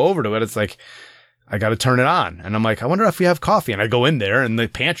got to go over to it, it's like, I got to turn it on. And I'm like, I wonder if we have coffee. And I go in there in the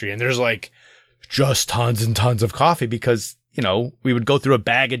pantry and there's like just tons and tons of coffee because, we would go through a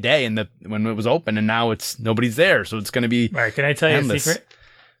bag a day when it was open and now nobody's there. So it's going to be All right, can I tell endless. you a secret?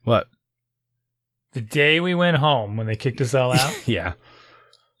 What? The day we went home, when they kicked us all out, Yeah.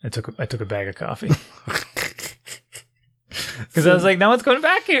 I took a bag of coffee. Because I was like, no one's going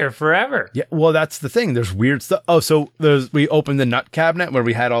back here forever. Yeah, well, that's the thing. There's weird stuff. Oh, so we opened the nut cabinet where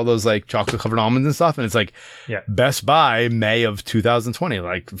we had all those like chocolate covered almonds and stuff, and it's like, Yeah. Best Buy May of 2020,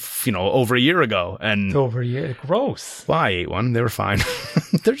 like over a year ago. And It's over here. Gross. well, I ate one. They were fine.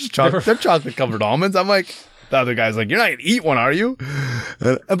 They're just they're chocolate covered almonds. I'm like, the other guy's like, you're not gonna eat one, are you?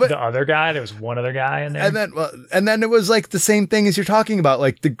 But The other guy, there was one other guy in there. and then it was like the same thing as you're talking about,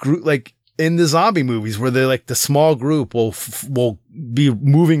 like the group, like in the zombie movies where they're like the small group will be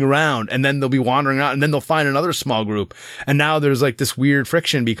moving around and then they'll be wandering out and then they'll find another small group. And now there's like this weird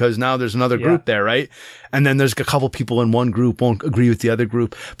friction because now there's another group there, right? And then there's a couple people in one group won't agree with the other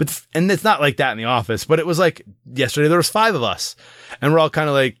group. And it's not like that in the office, but it was like yesterday there was 5 of us and we're all kind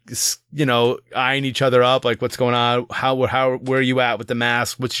of like, eyeing each other up. Like, what's going on? Where are you at with the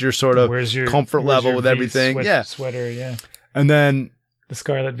mask? What's your sort of comfort level with everything? Sweater, yeah. And then The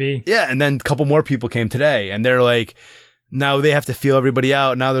Scarlet V. yeah, and then a couple more people came today, and they're like, now they have to feel everybody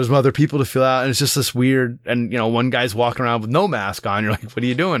out. Now there's other people to feel out, and it's just this weird. And one guy's walking around with no mask on. You're like, what are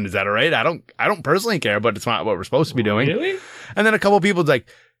you doing? Is that all right? I don't personally care, but it's not what we're supposed to be doing. Really? And then a couple people's like,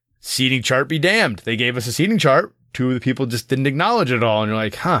 seating chart be damned. They gave us a seating chart. 2 of the people just didn't acknowledge it at all, and you're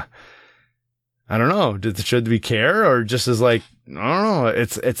like, huh. I don't know. Should we care, or just as like, I don't know.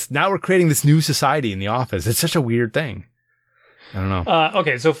 It's now we're creating this new society in the office. It's such a weird thing. I don't know.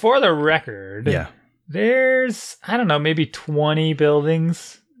 Okay, so for the record, Yeah. there's, I don't know, maybe 20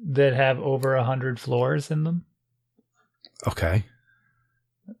 buildings that have over 100 floors in them. Okay.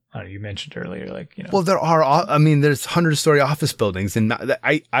 You mentioned earlier, like, Well, there's 100-story office buildings, and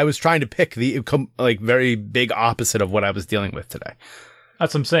I was trying to pick the like very big opposite of what I was dealing with today.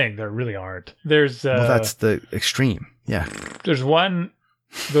 that's what I'm saying. There really aren't. There's Well, that's the extreme. Yeah. there's one,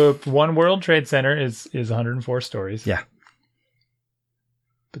 the One World Trade Center is 104 stories. Yeah.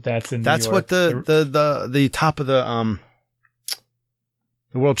 But that's in New That's York. what the top of the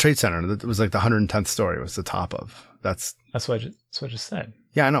World Trade Center, that was like the 110th story was the top of. That's what I just said.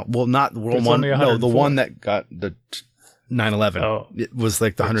 yeah, I know. Well, not the World It's one. only No, the 104. one that got the 9/11. Oh. It was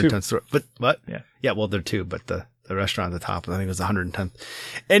like the There are 110th story. But what? Yeah. Yeah. Well, there are 2, but the restaurant at the top, I think it was the 110th.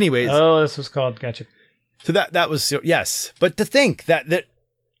 Anyways. Oh, this was called. Gotcha. So that was, yes. But to think that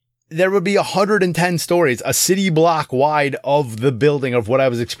there would be 110 stories, a city block wide of the building of what I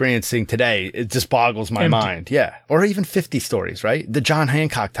was experiencing today, it just boggles my Empty. mind. Yeah. Or even 50 stories, right? The John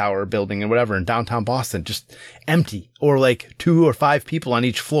Hancock Tower building and whatever in downtown Boston, just empty. Or like 2 or 5 people on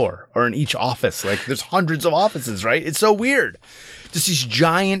each floor or in each office. Like there's hundreds of offices, right? It's so weird. Just these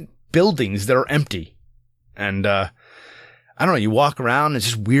giant buildings that are empty. And, I don't know, you walk around, it's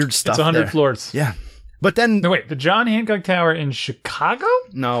just weird stuff. It's 100 there. floors. Yeah. But then, No, wait. The John Hancock Tower in Chicago?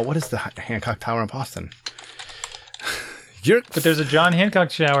 no, what is the Hancock Tower in Boston? But there's a John Hancock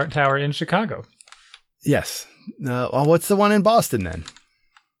Tower in Chicago. Yes. Well, what's the one in Boston then?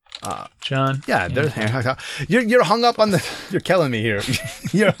 John. Yeah, there's Hancock Tower. You're hung up on the. You're killing me here.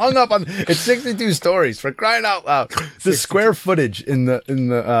 You're hung up on. It's 62 stories, for crying out loud. The square footage in the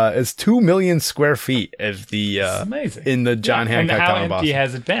is 2 million square feet of the It's amazing. in the John And Hancock how Tower in empty Boston.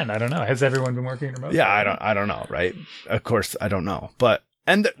 has it been? I don't know. Has everyone been working remote? Yeah, I don't know, right? Of course, I don't know, but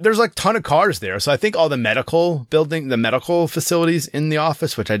And there's like a ton of cars there. So I think all the medical facilities in the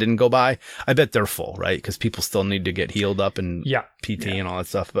office, which I didn't go by, I bet they're full, right? Because people still need to get healed up and PT and all that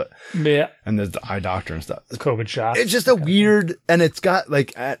stuff. But and there's the eye doctor and stuff. COVID shots. It's just a weird, and it's got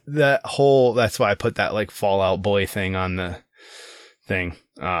like that's why I put that like Fallout Boy thing on the thing.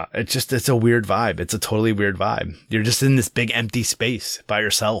 It's a weird vibe. It's a totally weird vibe. You're just in this big empty space by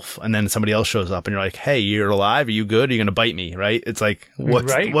yourself, and then somebody else shows up and you're like, hey, you're alive? Are you good? Are you going to bite me? Right? It's like,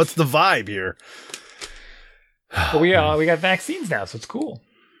 what's the vibe here? But we got vaccines now, so it's cool.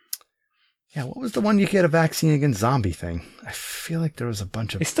 Yeah, what was the one you get a vaccine against zombie thing? I feel like there was a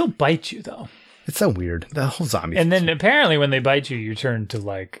bunch of... They still bite you, though. It's so weird. The whole zombie And then apparently when they bite you, you turn to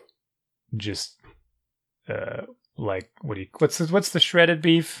like, just... like what's the shredded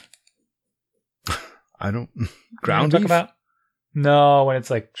beef? I don't ground talk beef? About? No, when it's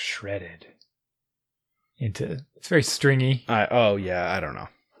like shredded it's very stringy. I don't know.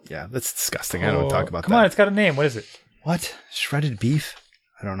 Yeah, that's disgusting. I don't talk about that. Come on, it's got a name. What is it? What? Shredded beef?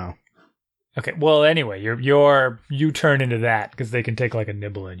 I don't know. Okay, well anyway, you turn into that because they can take like a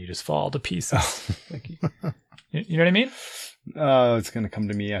nibble and you just fall to pieces. Like you know what I mean? Oh, it's gonna come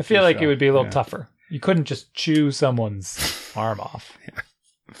to me after I feel like it would be a little tougher. You couldn't just chew someone's arm off.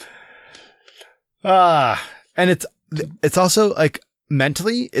 And it's also like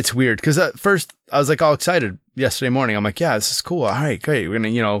mentally, it's weird because at first I was like all excited yesterday morning. I'm like, yeah, this is cool. All right, great. We're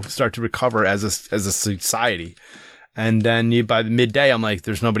gonna start to recover as a society. And then by the midday, I'm like,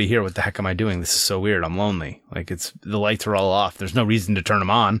 there's nobody here. What the heck am I doing? This is so weird. I'm lonely. Like the lights are all off. There's no reason to turn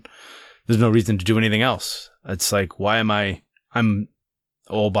them on. There's no reason to do anything else. It's like, why am I'm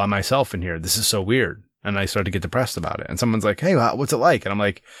all by myself in here. This is so weird. And I started to get depressed about it. And someone's like, hey, what's it like? And I'm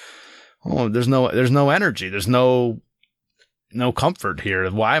like, oh, there's no energy. There's no comfort here.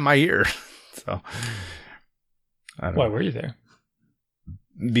 Why am I here? So I don't know. Why were you there?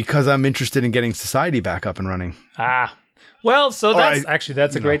 Because I'm interested in getting society back up and running. Well, so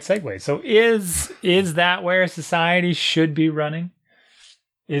that's a great segue. So is that where society should be running?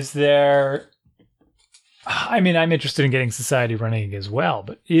 Is there... I mean, I'm interested in getting society running as well,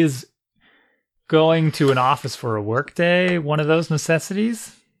 but is going to an office for a work day one of those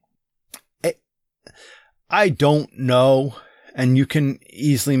necessities? I don't know. And you can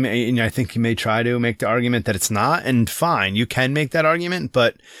easily, and I think you may try to make the argument that it's not, and fine, you can make that argument,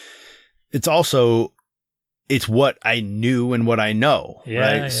 but it's also, it's what I knew and what I know, right?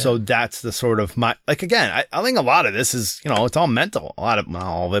 Yeah. So that's the sort of again, I think a lot of this is, it's all mental, not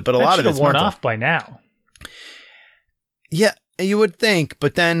all of it, but a lot of it's worn off by now. Yeah, you would think,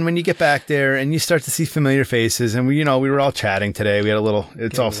 but then when you get back there and you start to see familiar faces, and we were all chatting today. We had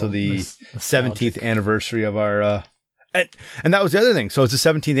it's also the 17th anniversary of our, and that was the other thing. So it's the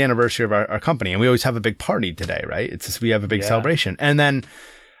 17th anniversary of our company, and we always have a big party today, right? We have a big celebration. And then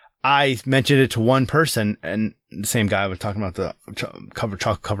I mentioned it to one person, and the same guy was talking about the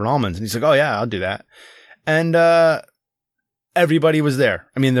chocolate covered almonds, and he's like, oh yeah, I'll do that. And, everybody was there.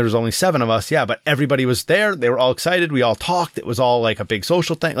 I mean, there was only 7 of us, but everybody was there. They were all excited. We all talked. It was all like a big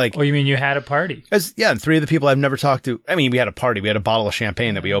social thing. Like, oh, you mean you had a party? And 3 of the people I've never talked to. I mean, we had a party. We had a bottle of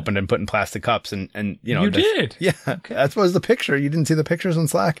champagne that we opened and put in plastic cups, and you did. Yeah, okay. That was the picture. You didn't see the pictures on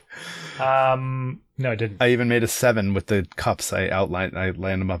Slack? No, I didn't. I even made a 7 with the cups. I lined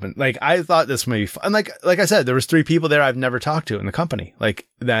them up, and I thought this may be fun. And like I said, there was 3 people there I've never talked to in the company.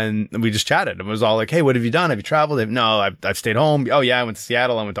 Then we just chatted. It was all like, hey, what have you done? Have you traveled? No, I've stayed home. Oh yeah, I went to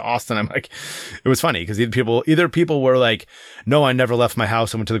Seattle. I went to Austin. I'm like, it was funny because either people were like, no, I never left my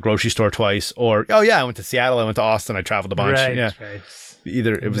house. I went to the grocery store twice, or oh yeah, I went to Seattle. I went to Austin. I traveled a bunch. Right, yeah. Right.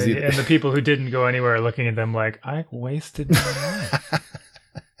 Either it was and the people who didn't go anywhere are looking at them like, I wasted my life.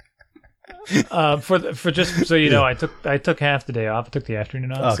 For just so you know, I took half the day off. I took the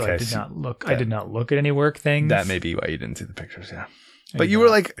afternoon off, so I did not look. I did not look at any work things. That may be why you didn't see the pictures. Yeah, but you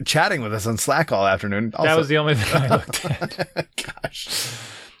were chatting with us on Slack all afternoon. Also. That was the only thing I looked at. Gosh,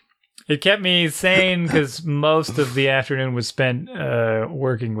 it kept me sane because most of the afternoon was spent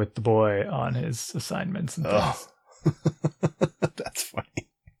working with the boy on his assignments and things. That's funny.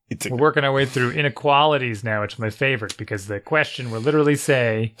 We're working our way through inequalities now, which is my favorite because the question will literally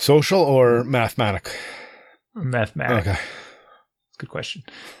say... Social or mathematic? Mathematic. Okay. Good question.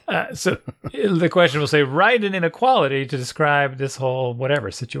 So the question will say, write an inequality to describe this whole whatever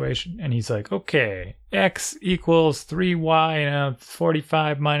situation. And he's like, okay, x equals 3y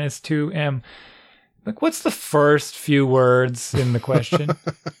 45 minus 2m. Like, what's the first few words in the question?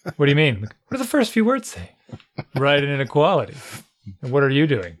 What do you mean? What do the first few words say? Write an inequality. And what are you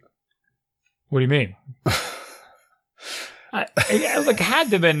doing? What do you mean? I had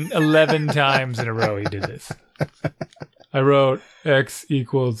to have been 11 times in a row he did this. I wrote x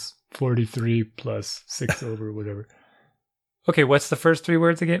equals 43 plus 6 over whatever. Okay, what's the first 3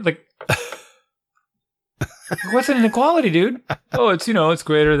 words again? Like, what's an inequality, dude? Oh, it's, it's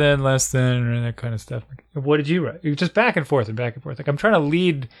greater than, less than, or that kind of stuff. Like, what did you write? You're just back and forth and back and forth. Like, I'm trying to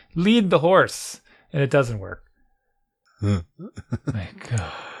lead the horse, and it doesn't work. My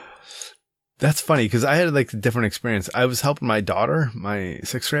God. That's funny because I had like a different experience. I was helping my daughter, my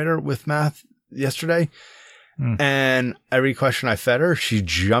 6th grader, with math yesterday. And every question I fed her, she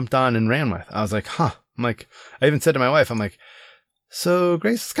jumped on and ran with. I was like, huh. I'm like, I even said to my wife, I'm like, so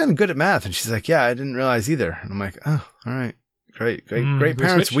Grace is kind of good at math. And she's like, yeah, I didn't realize either. And I'm like, oh, all right. Great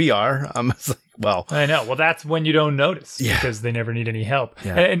parents switch. we are. I was like, well. I know. Well, that's when you don't notice Yeah. because they never need any help.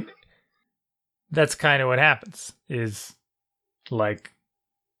 Yeah. And that's kind of what happens is like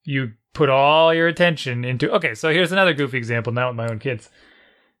you put all your attention into, okay, so here's another goofy example now with my own kids.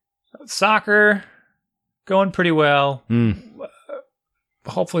 Soccer, going pretty well.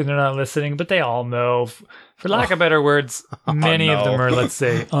 Hopefully they're not listening, but they all know, for lack of better words, many of them are, let's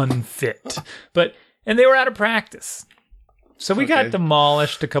say, unfit. And they were out of practice. So we got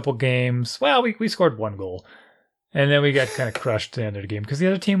demolished a couple games. Well, we scored 1 goal. And then we got kind of crushed at the end of the game because the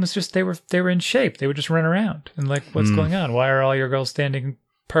other team was just, they were in shape. They would just run around. And like, what's going on? Why are all your girls standing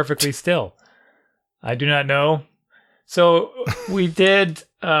perfectly still? I do not know. So we did,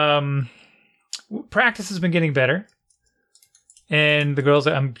 practice has been getting better. And the girls,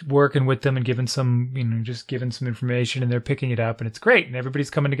 I'm working with them and giving some, just giving some information, and they're picking it up, and it's great. And everybody's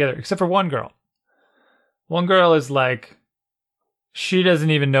coming together, except for one girl. One girl is like, she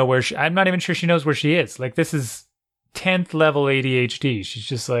doesn't even know where I'm not even sure she knows where she is. Like, this is 10th level ADHD. She's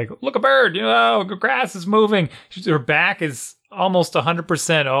just like, look, a bird, grass is moving. Her back is almost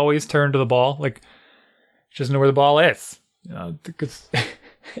 100% always turned to the ball. Like, she doesn't know where the ball is. Because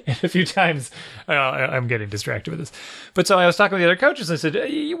and a few times, I'm getting distracted with this. But so I was talking with the other coaches, and I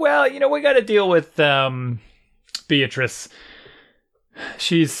said, well, we got to deal with Beatrice.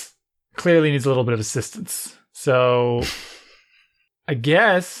 She's clearly needs a little bit of assistance. So I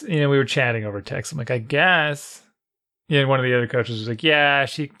guess, we were chatting over text. I'm like, I guess, one of the other coaches was like, yeah,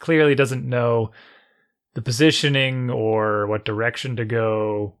 she clearly doesn't know the positioning or what direction to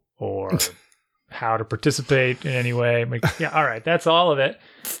go or how to participate in any way. I'm like, yeah, all right, that's all of it.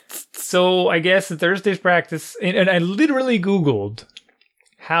 So I guess at Thursday's practice, and I literally Googled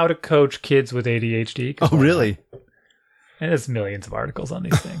how to coach kids with ADHD. Oh, really? And there's millions of articles on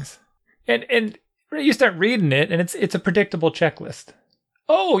these things. And you start reading it, and it's a predictable checklist.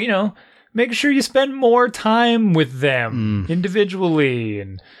 Oh, make sure you spend more time with them individually.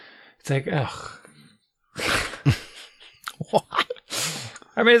 And it's like, ugh. What?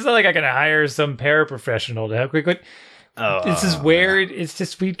 I mean, it's not like I can hire some paraprofessional to help. But this is where it's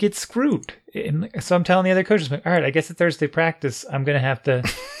just, we'd get screwed. And so I'm telling the other coaches, like, all right, I guess at Thursday practice, I'm going to have to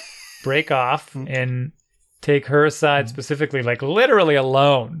break off and take her aside specifically, like literally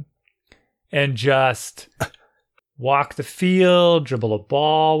alone, and just walk the field, dribble a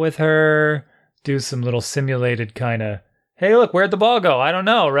ball with her, do some little simulated kind of, hey, look, where'd the ball go? I don't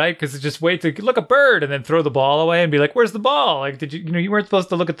know, right? Because it's just wait to look a bird and then throw the ball away and be like, where's the ball? Like, did you weren't supposed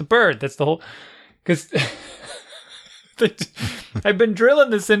to look at the bird. That's the whole, because I've been drilling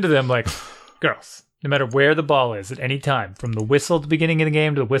this into them, like, girls, no matter where the ball is at any time, from the whistle at the beginning of the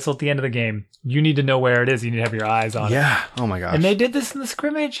game to the whistle at the end of the game, you need to know where it is. You need to have your eyes on it. Yeah. Oh my gosh. And they did this in the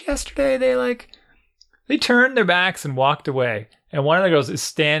scrimmage yesterday. They turned their backs and walked away. And one of the girls is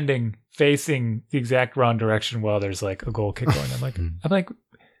standing facing the exact wrong direction while there's like a goal kick going. I'm like,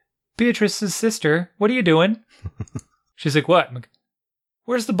 Beatrice's sister, what are you doing? She's like, what? I'm like,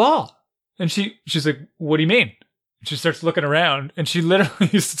 where's the ball? And she's like, what do you mean? She starts looking around, and she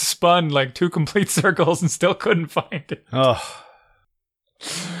literally spun like 2 complete circles and still couldn't find it. Oh.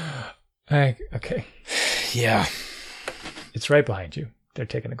 Okay. Yeah. It's right behind you. They're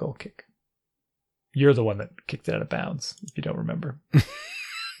taking a goal kick. You're the one that kicked it out of bounds, if you don't remember.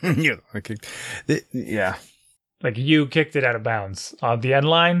 You're the one that kicked. Yeah. Like, you kicked it out of bounds on the end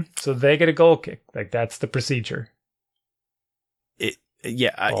line, so they get a goal kick. Like, that's the procedure.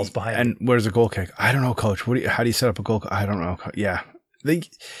 Yeah. Ball's behind and where's a goal kick? I don't know, coach. How do you set up a goal kick? I don't know. Yeah.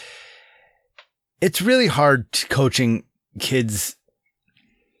 It's really hard coaching kids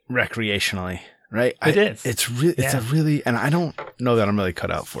recreationally, right? It is. It's really, and I don't know that I'm really cut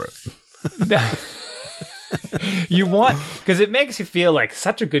out for it. You want, because it makes you feel like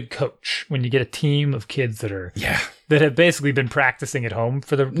such a good coach when you get a team of kids that have basically been practicing at home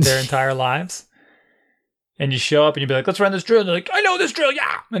for their entire lives. And you show up and you'd be like, let's run this drill. And they're like, I know this drill,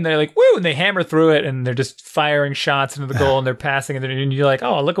 yeah. And they're like, woo, and they hammer through it and they're just firing shots into the goal and they're passing and you're like,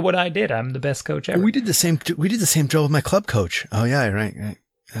 oh, look at what I did. I'm the best coach ever. We did the same drill with my club coach. Oh yeah, right.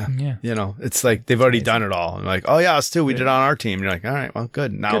 Yeah. You know, it's like they've already done it all. And like, oh yeah, us too. We did it on our team. And you're like, all right, well,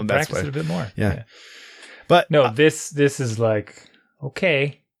 good. Now good, that's practice it a bit more. Yeah. But no, this is like,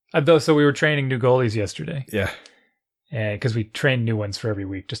 okay. So we were training new goalies yesterday. Yeah. Because we train new ones for every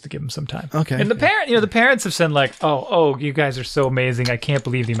week just to give them some time. Okay. And the parents have said like, oh, you guys are so amazing. I can't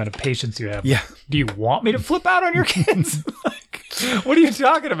believe the amount of patience you have. Yeah. Do you want me to flip out on your kids? Like, what are you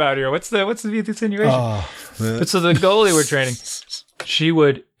talking about here? What's the insinuation? Oh, but so the goalie we're training, she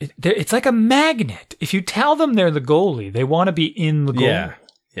would. It's like a magnet. If you tell them they're the goalie, they want to be in the goal. Yeah.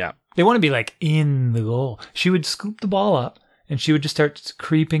 Yeah. They want to be like in the goal. She would scoop the ball up. And she would just start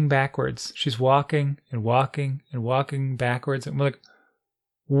creeping backwards. She's walking and walking and walking backwards. And we're like,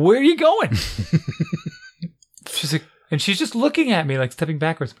 where are you going? She's like, and she's just looking at me like stepping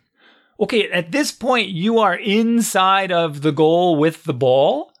backwards. Okay, at this point, you are inside of the goal with the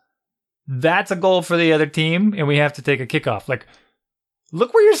ball. That's a goal for the other team. And we have to take a kickoff. Like,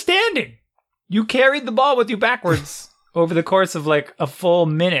 look where you're standing. You carried the ball with you backwards over the course of like a full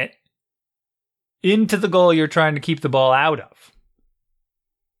minute. Into the goal you're trying to keep the ball out of.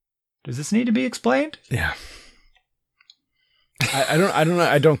 Does this need to be explained? Yeah. I don't know.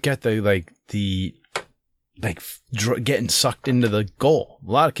 I don't get getting sucked into the goal.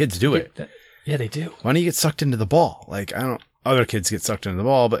 A lot of kids do it. Yeah, they do. Why don't you get sucked into the ball? Like, other kids get sucked into the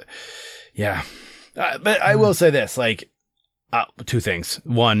ball, but yeah. But I will say this, like, two things.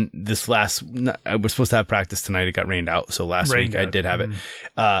 One, I was supposed to have practice tonight. It got rained out. So last week I did have it.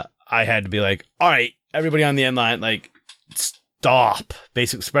 I had to be like, all right, everybody on the end line, like, stop.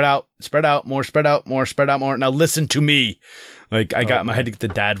 Basically, spread out, more, spread out, more. Now listen to me. Like, I had to get the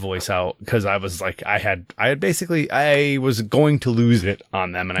dad voice out because I was like, I was going to lose it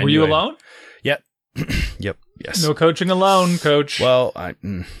on them. And were you alone? Yep. Yep. Yes. No coaching alone, coach. Well,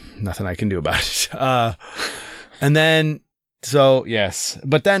 nothing I can do about it. And then, so yes,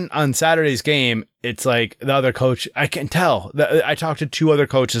 but then on Saturday's game, it's like the other coach. I can tell that I talked to two other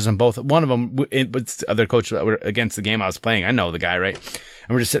coaches, and one of them was the other coach that were against the game I was playing. I know the guy, right?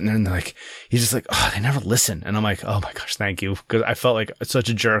 And we're just sitting there, and he's just like, oh, they never listen. And I'm like, oh my gosh, thank you, because I felt like such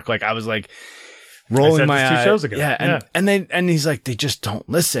a jerk. Like I was like rolling my eyes. 2 shows ago. Yeah, and he's like, they just don't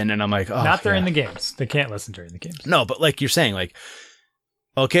listen. And I'm like, oh, not during the games. They can't listen during the games. No, but like you're saying, like.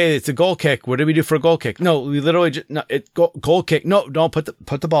 Okay, it's a goal kick. What did we do for a goal kick? No, we literally just goal kick. No, don't put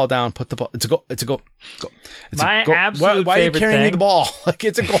the ball down. Put the ball. It's a goal. It's a goal. It's my a goal. Absolute why favorite are you carrying thing? the ball? Like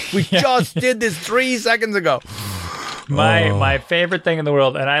it's a goal. We just did this 3 seconds ago. My favorite thing in the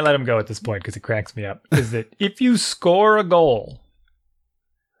world, and I let him go at this point because it cracks me up, is that if you score a goal,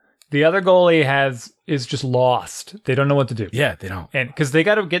 the other goalie is just lost. They don't know what to do. Yeah, they don't. And because they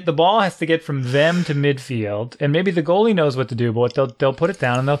got to get the ball has to get from them to midfield, and maybe the goalie knows what to do, but they'll put it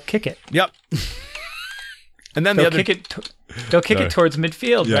down and they'll kick it. Yep. And then they'll kick it towards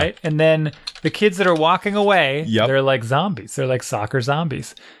midfield, Yeah. right? And then the kids that are walking away, Yep. they're like zombies. They're like soccer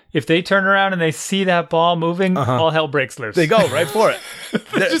zombies. If they turn around and they see that ball moving, all hell breaks loose. They go right for it.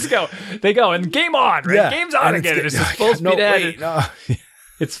 They just go. They go and game on. Right? Yeah. Game's on And again. It's just no, full speed ahead. wait, no.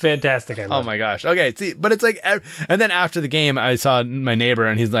 It's fantastic. I love Oh my gosh. Okay. See, but it's like, and then after the game, I saw my neighbor,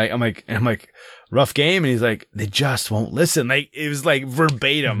 and he's like, I'm like, rough game, and he's like, they just won't listen. Like it was like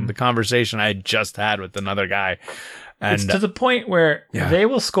verbatim the conversation I had just had with another guy, and It's to the point where Yeah. they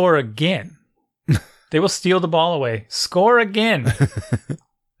will score again. They will steal the ball away, score again,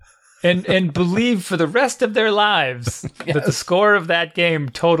 and believe for the rest of their lives that the score of that game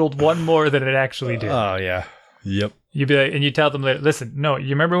totaled one more than it actually did. oh yeah, yep. You'd be like, and you tell them later, listen, no, you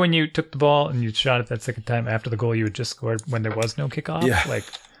remember when you took the ball and you shot it that second time after the goal you had just scored when there was no kickoff? Yeah. Like,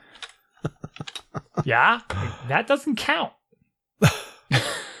 yeah, like, that doesn't count.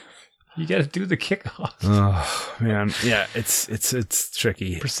 You got to do the kickoff Oh man, yeah, it's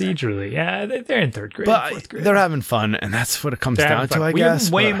tricky, procedurally. Yeah, they're in third grade, but fourth grade. they're having fun, and that's what it comes They're down having to, fun. I we guess.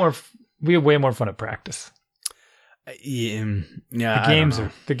 Have way but- more. We have way more fun at practice. Yeah,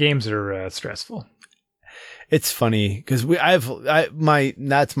 The games are stressful. It's funny because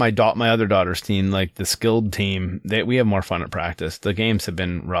that's my other daughter's team, like the skilled team. We have more fun at practice. The games have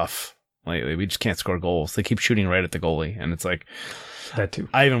been rough lately. We just can't score goals. They keep shooting right at the goalie, and it's like That too.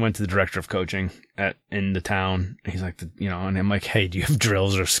 I even went to the director of coaching in the town. He's like, and I'm like, hey, do you have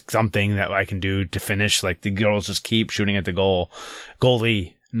drills or something that I can do to finish? Like the girls just keep shooting at the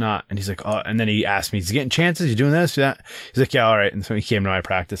goalie, not. And he's like, oh, and then he asked me, is he getting chances? You doing this, that? He's like, yeah, all right. And so he came to my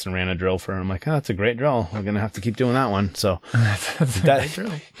practice and ran a drill for him. I'm like, oh, that's a great drill. We're going to have to keep doing that one. So That's a great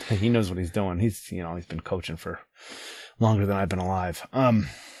drill. he knows what he's doing. He's been coaching for longer than I've been alive.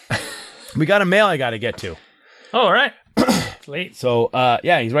 We got a mail I got to get to. Oh, all right. It's late. So,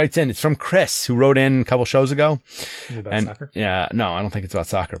 he writes in. It's from Chris, who wrote in a couple shows ago. Is it about soccer? Yeah, no, I don't think it's about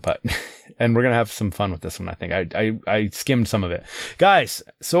soccer, but and we're gonna have some fun with this one. I think I skimmed some of it, guys.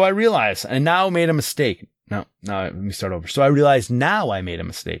 So I realized I now made a mistake. No, let me start over. So I realized now I made a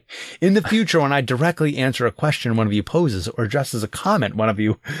mistake. In the future, when I directly answer a question one of you poses or addresses a comment one of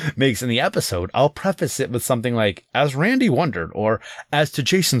you makes in the episode, I'll preface it with something like, as Randy wondered, or as to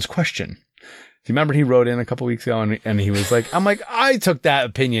Jason's question. Do you remember he wrote in a couple weeks ago and he was like, I'm like, I took that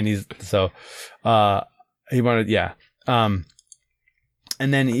opinion. He wanted, yeah. And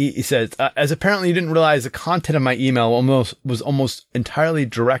then he says, as apparently you didn't realize the content of my email was almost entirely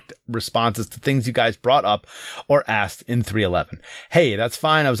direct responses to things you guys brought up or asked in 311. Hey, that's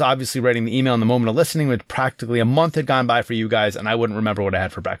fine. I was obviously writing the email in the moment of listening, but practically a month had gone by for you guys and I wouldn't remember what I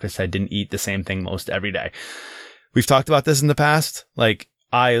had for breakfast. I didn't eat the same thing most every day. We've talked about this in the past. Like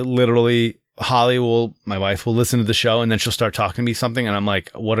I literally, my wife will listen to the show and then she'll start talking to me something. And I'm like,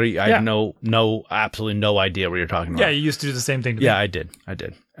 what are you? I have absolutely no idea what you're talking about. Yeah. You used to do the same thing to me. Yeah, I did.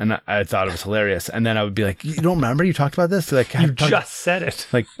 And I thought it was hilarious. And then I would be like, you don't remember? You talked about this? Like, you just said it.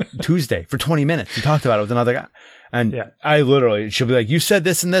 Like Tuesday for 20 minutes. You talked about it with another guy. And she'll be like, you said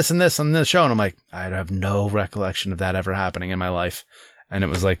this and this and this on this show. And I'm like, I have no recollection of that ever happening in my life. And it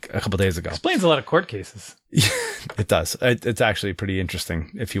was like a couple days ago. Explains a lot of court cases. It does. It's actually pretty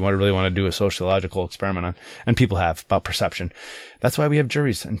interesting if you really want to do a sociological experiment on, and people have, about perception. That's why we have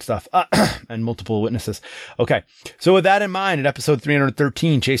juries and stuff and multiple witnesses. Okay. So with that in mind, in episode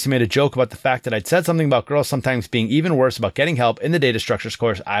 313, Jason made a joke about the fact that I'd said something about girls sometimes being even worse about getting help in the data structures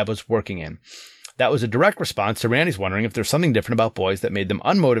course I was working in. That was a direct response to Randy's wondering if there's something different about boys that made them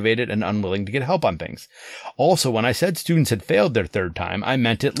unmotivated and unwilling to get help on things. Also, when I said students had failed their third time, I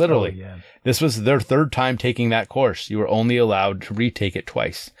meant it literally. Oh, yeah. This was their third time taking that course. You were only allowed to retake it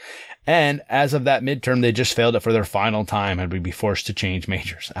twice. And as of that midterm, they just failed it for their final time and would be forced to change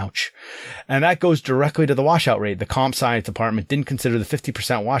majors. Ouch. And that goes directly to the washout rate. The comp science department didn't consider the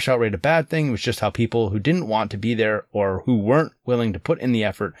 50% washout rate a bad thing. It was just how people who didn't want to be there or who weren't willing to put in the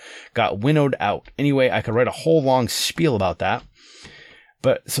effort got winnowed out. Anyway, I could write a whole long spiel about that.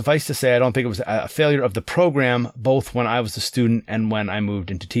 But suffice to say, I don't think it was a failure of the program, both when I was a student and when I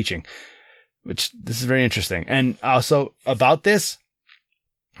moved into teaching, which this is very interesting. And also about this,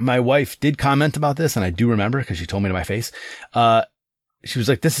 my wife did comment about this, and I do remember because she told me to my face. She was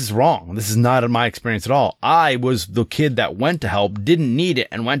like, this is wrong. This is not my experience at all. I was the kid that went to help, didn't need it,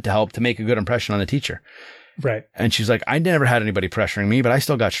 and went to help to make a good impression on the teacher. Right. And she's like, I never had anybody pressuring me, but I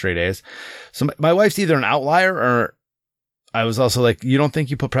still got straight A's. So my wife's either an outlier or I was also like, you don't think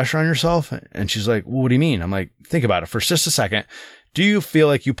you put pressure on yourself? And she's like, well, what do you mean? I'm like, think about it for just a second. Do you feel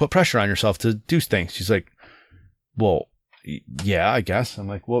like you put pressure on yourself to do things? She's like, well, yeah, I guess. I'm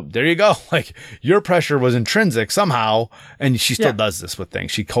like, well, there you go. Like your pressure was intrinsic somehow. And she still does this with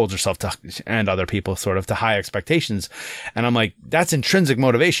things. She holds herself to, and other people sort of to high expectations. And I'm like, that's intrinsic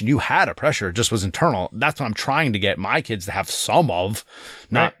motivation. You had a pressure. It just was internal. That's what I'm trying to get my kids to have some of,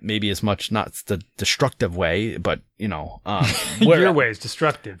 not maybe as much, not the destructive way, but your way is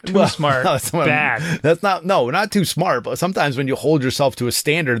destructive. Too smart. Bad. That's not too smart. But sometimes when you hold yourself to a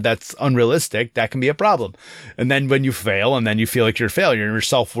standard that's unrealistic, that can be a problem. And then when you fail and then you feel like you're a failure and your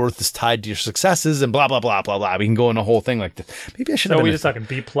self-worth is tied to your successes and blah, blah, blah, blah, blah. We can go in a whole thing like this. Maybe I should have been. So we just talking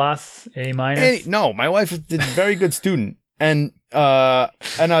B+, A-? No, my wife is a very good student. And I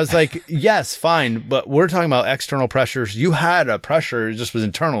was like, yes, fine. But we're talking about external pressures. You had a pressure. It just was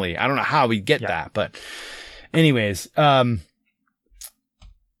internally. I don't know how we get that, but anyways, so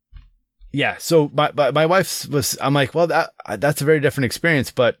my wife's was, I'm like, well, that's a very different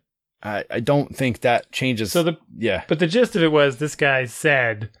experience, but I don't think that changes. But the gist of it was this guy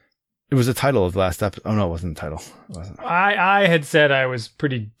said, it was the title of the last episode. Oh no, it wasn't the title. It wasn't. I had said I was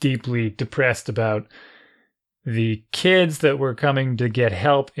pretty deeply depressed about the kids that were coming to get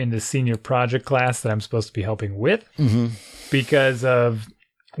help in the senior project class that I'm supposed to be helping with, because of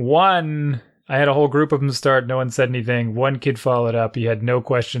one, I had a whole group of them start. No one said anything. One kid followed up. He had no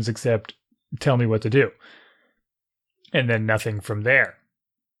questions except tell me what to do. And then nothing from there.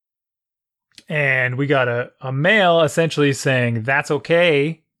 And we got a mail essentially saying that's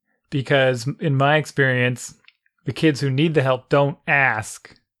okay because in my experience, the kids who need the help don't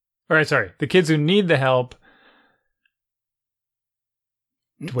ask. The kids who need the help.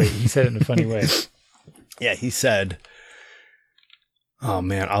 Wait, he said it in a funny way. Yeah, he said, Oh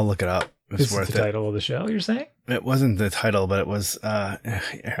man, I'll look it up. It's This is the title of the show, you're saying? It wasn't the title, but it was.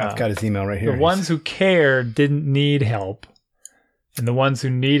 I've got his email right here. The ones who cared didn't need help, and the ones who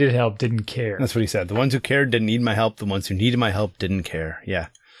needed help didn't care. That's what he said. The ones who cared didn't need my help. The ones who needed my help didn't care. Yeah.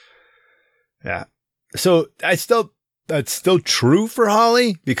 Yeah. So that's still true for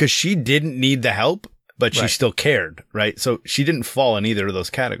Holly because she didn't need the help, but she still cared, right? So she didn't fall in either of those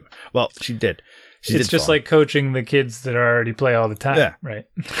categories. Well, she did. It's just like coaching the kids that already play all the time, right?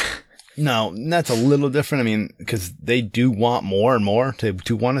 No, that's a little different. I mean, because they do want more and more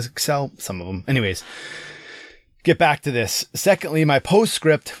to want to excel, some of them. Anyways, get back to this. Secondly, my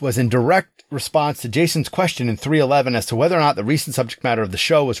postscript was in direct response to Jason's question in 311 as to whether or not the recent subject matter of the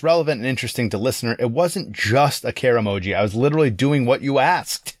show was relevant and interesting to listener. It wasn't just a care emoji. I was literally doing what you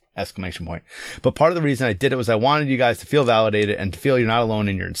asked! ! But part of the reason I did it was I wanted you guys to feel validated and to feel you're not alone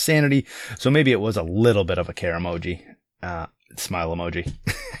in your insanity. So maybe it was a little bit of a care emoji. Smile emoji.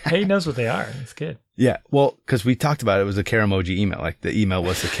 Hey, he knows what they are. It's good. Yeah, well, because we talked about it was a care emoji email. Like the email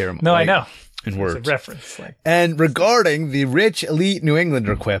was a care emoji. No, I know. In words. It's a reference. And regarding the rich elite New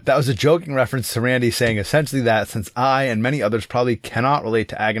Englander quip, that was a joking reference to Randy saying essentially that since I and many others probably cannot relate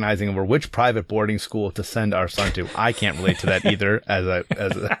to agonizing over which private boarding school to send our son to. I can't relate to that either.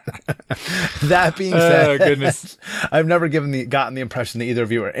 That being said, oh goodness, I've never gotten the impression that either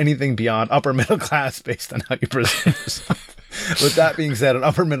of you are anything beyond upper middle class based on how you present yourself. With that being said, an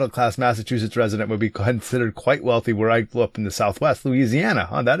upper middle class Massachusetts resident would be considered quite wealthy where I grew up in the Southwest, Louisiana.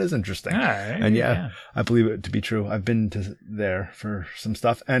 Huh, that is interesting. All right, and yeah, I believe it to be true. I've been to there for some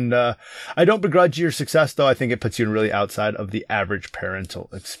stuff. And I don't begrudge your success, though. I think it puts you really outside of the average parental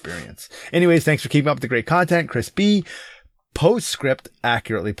experience. Anyways, thanks for keeping up with the great content. Chris B. Postscript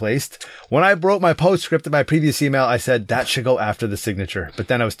accurately placed. When I wrote my postscript in my previous email, I said that should go after the signature. But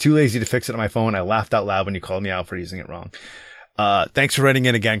then I was too lazy to fix it on my phone. I laughed out loud when you called me out for using it wrong. Thanks for writing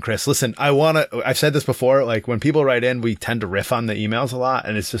in again, Chris. Listen, I've said this before, like when people write in, we tend to riff on the emails a lot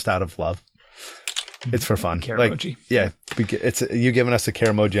and it's just out of love. It's for fun. Care like, emoji. Yeah. It's you giving us a care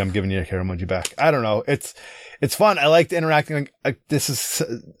emoji. I'm giving you a care emoji back. I don't know. It's fun. I like interacting. This is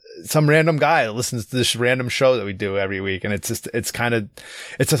some random guy that listens to this random show that we do every week. And it's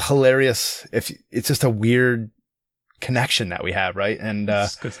a hilarious, it's just a weird connection that we have. Right. And,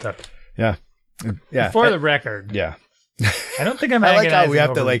 it's good stuff. Yeah. Yeah. For the record. Yeah. I don't think I'm I like how we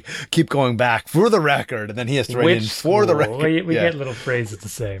have over... to like keep going back for the record, and then he has to write in for the record. We get little phrases to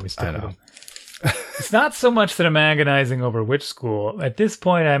say. We stick with them. It's not so much that I'm agonizing over which school. At this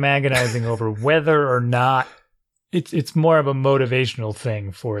point, I'm agonizing over whether or not it's more of a motivational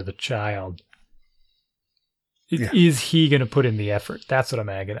thing for the child. Is he going to put in the effort? That's what I'm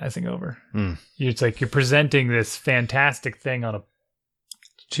agonizing over. It's like you're presenting this fantastic thing on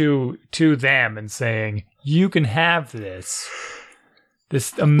to them and saying, you can have this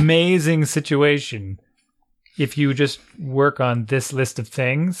amazing situation if you just work on this list of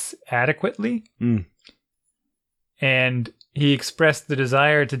things adequately. And he expressed the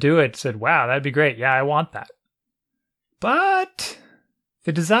desire to do it, said, wow, that'd be great. Yeah, I want that. But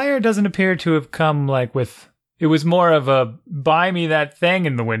the desire doesn't appear to have come it was more of a buy me that thing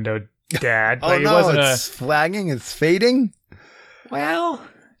in the window, Dad. Oh, no, it wasn't it's flagging. It's fading. Well,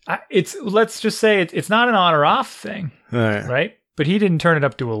 let's just say it's not an on or off thing, right? But he didn't turn it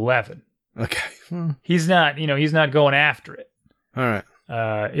up to 11. Okay, he's not going after it. All right,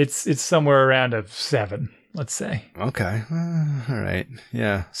 it's somewhere around a 7, let's say. Okay, all right,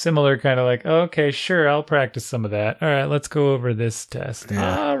 yeah. Similar kind of like, okay, sure, I'll practice some of that. All right, let's go over this test.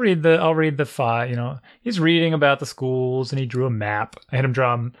 Yeah. I'll read the file. He's reading about the schools and he drew a map. I had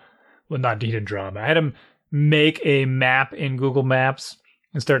him he didn't draw them. I had him make a map in Google Maps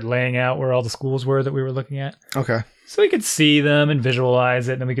and start laying out where all the schools were that we were looking at. Okay. So he could see them and visualize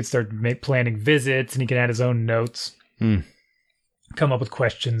it, and then we could start planning visits, and he could add his own notes, come up with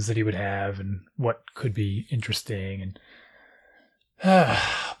questions that he would have, and what could be interesting. And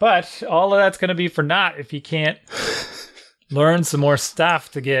but all of that's going to be for naught if he can't learn some more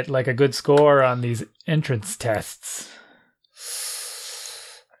stuff to get like a good score on these entrance tests.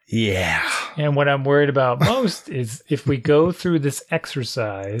 Yeah. And what I'm worried about most is if we go through this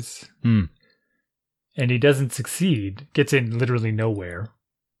exercise and he doesn't succeed, gets in literally nowhere.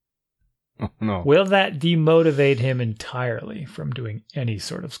 Oh, no. Will that demotivate him entirely from doing any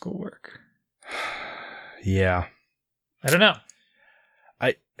sort of schoolwork? Yeah. I don't know.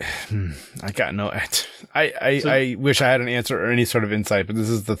 I got no. I wish I had an answer or any sort of insight, but this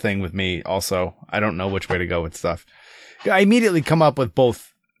is the thing with me also. I don't know which way to go with stuff. I immediately come up with both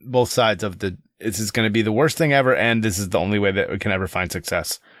sides of this is going to be the worst thing ever, and this is the only way that we can ever find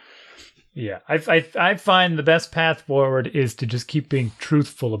success. Yeah, I find the best path forward is to just keep being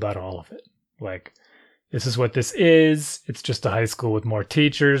truthful about all of it. Like, this is what this is. It's just a high school with more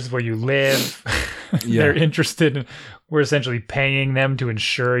teachers where you live. Yeah. They're interested in, we're essentially paying them to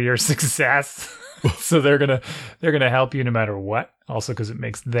ensure your success. So they're gonna help you no matter what. Also, because it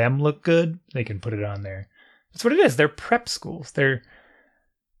makes them look good, they can put it on there. That's what it is. They're prep schools. They're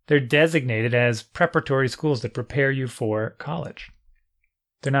designated as preparatory schools that prepare you for college.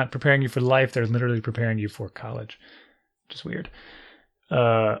 They're not preparing you for life. They're literally preparing you for college. Which is weird.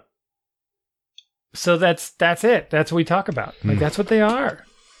 So that's it. That's what we talk about. Like, that's what they are.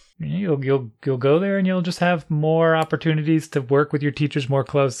 You'll go there and you'll just have more opportunities to work with your teachers more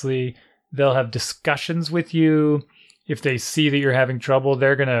closely. They'll have discussions with you. If they see that you're having trouble,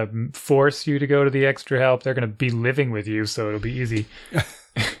 they're going to force you to go to the extra help. They're going to be living with you, so it'll be easy.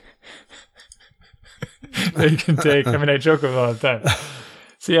 They can take, I mean, I joke with them all the time.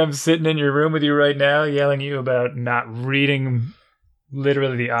 See, I'm sitting in your room with you right now, yelling at you about not reading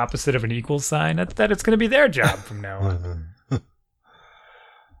literally the opposite of an equal sign. That it's going to be their job from now on.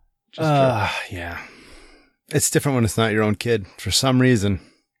 Yeah. It's different when it's not your own kid for some reason.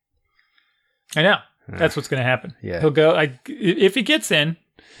 I know. That's what's going to happen. Yeah. He'll go, if he gets in,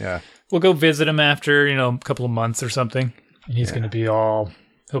 we'll go visit him after, a couple of months or something. And he's going to be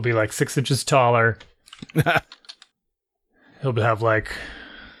he'll be like 6 inches taller. He'll have like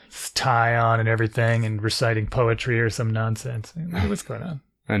his tie on and everything and reciting poetry or some nonsense. What's going on?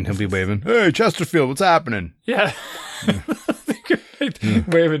 And he'll be waving, "Hey, Chesterfield, what's happening?" Yeah.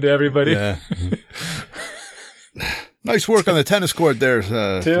 Waving to everybody. Yeah. Nice work on the tennis court there,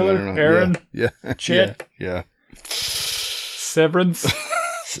 Taylor, Aaron, yeah. Chet, yeah. Severance.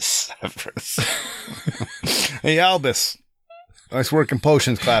 Severance. Hey, Albus. Nice work in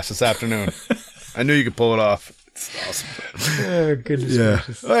potions class this afternoon. I knew you could pull it off. It's awesome. Oh, goodness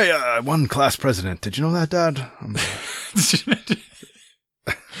gracious. Hey, I won class president. Did you know that, Dad?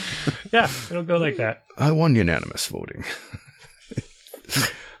 Yeah, it'll go like that. I won unanimous voting.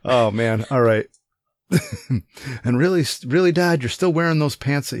 Oh, man. All right. And really, Dad, you're still wearing those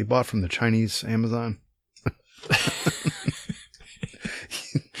pants that you bought from the Chinese Amazon?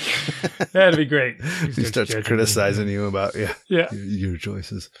 That'd be great. He starts criticizing you about your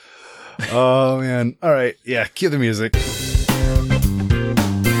choices. Oh, man. All right. Yeah, cue the music.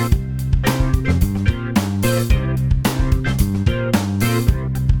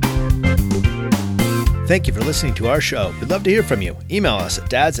 Thank you for listening to our show. We'd love to hear from you. Email us at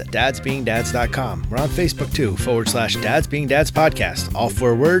dads@dadsbeingdads.com. We're on Facebook too, /Dads Being Dads Podcast. All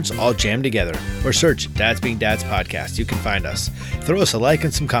 4 words, all jammed together. Or search Dads Being Dads Podcast. You can find us. Throw us a like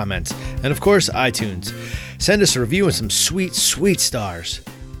and some comments. And of course, iTunes. Send us a review and some sweet, sweet stars.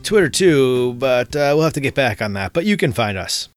 Twitter too, but we'll have to get back on that. But you can find us.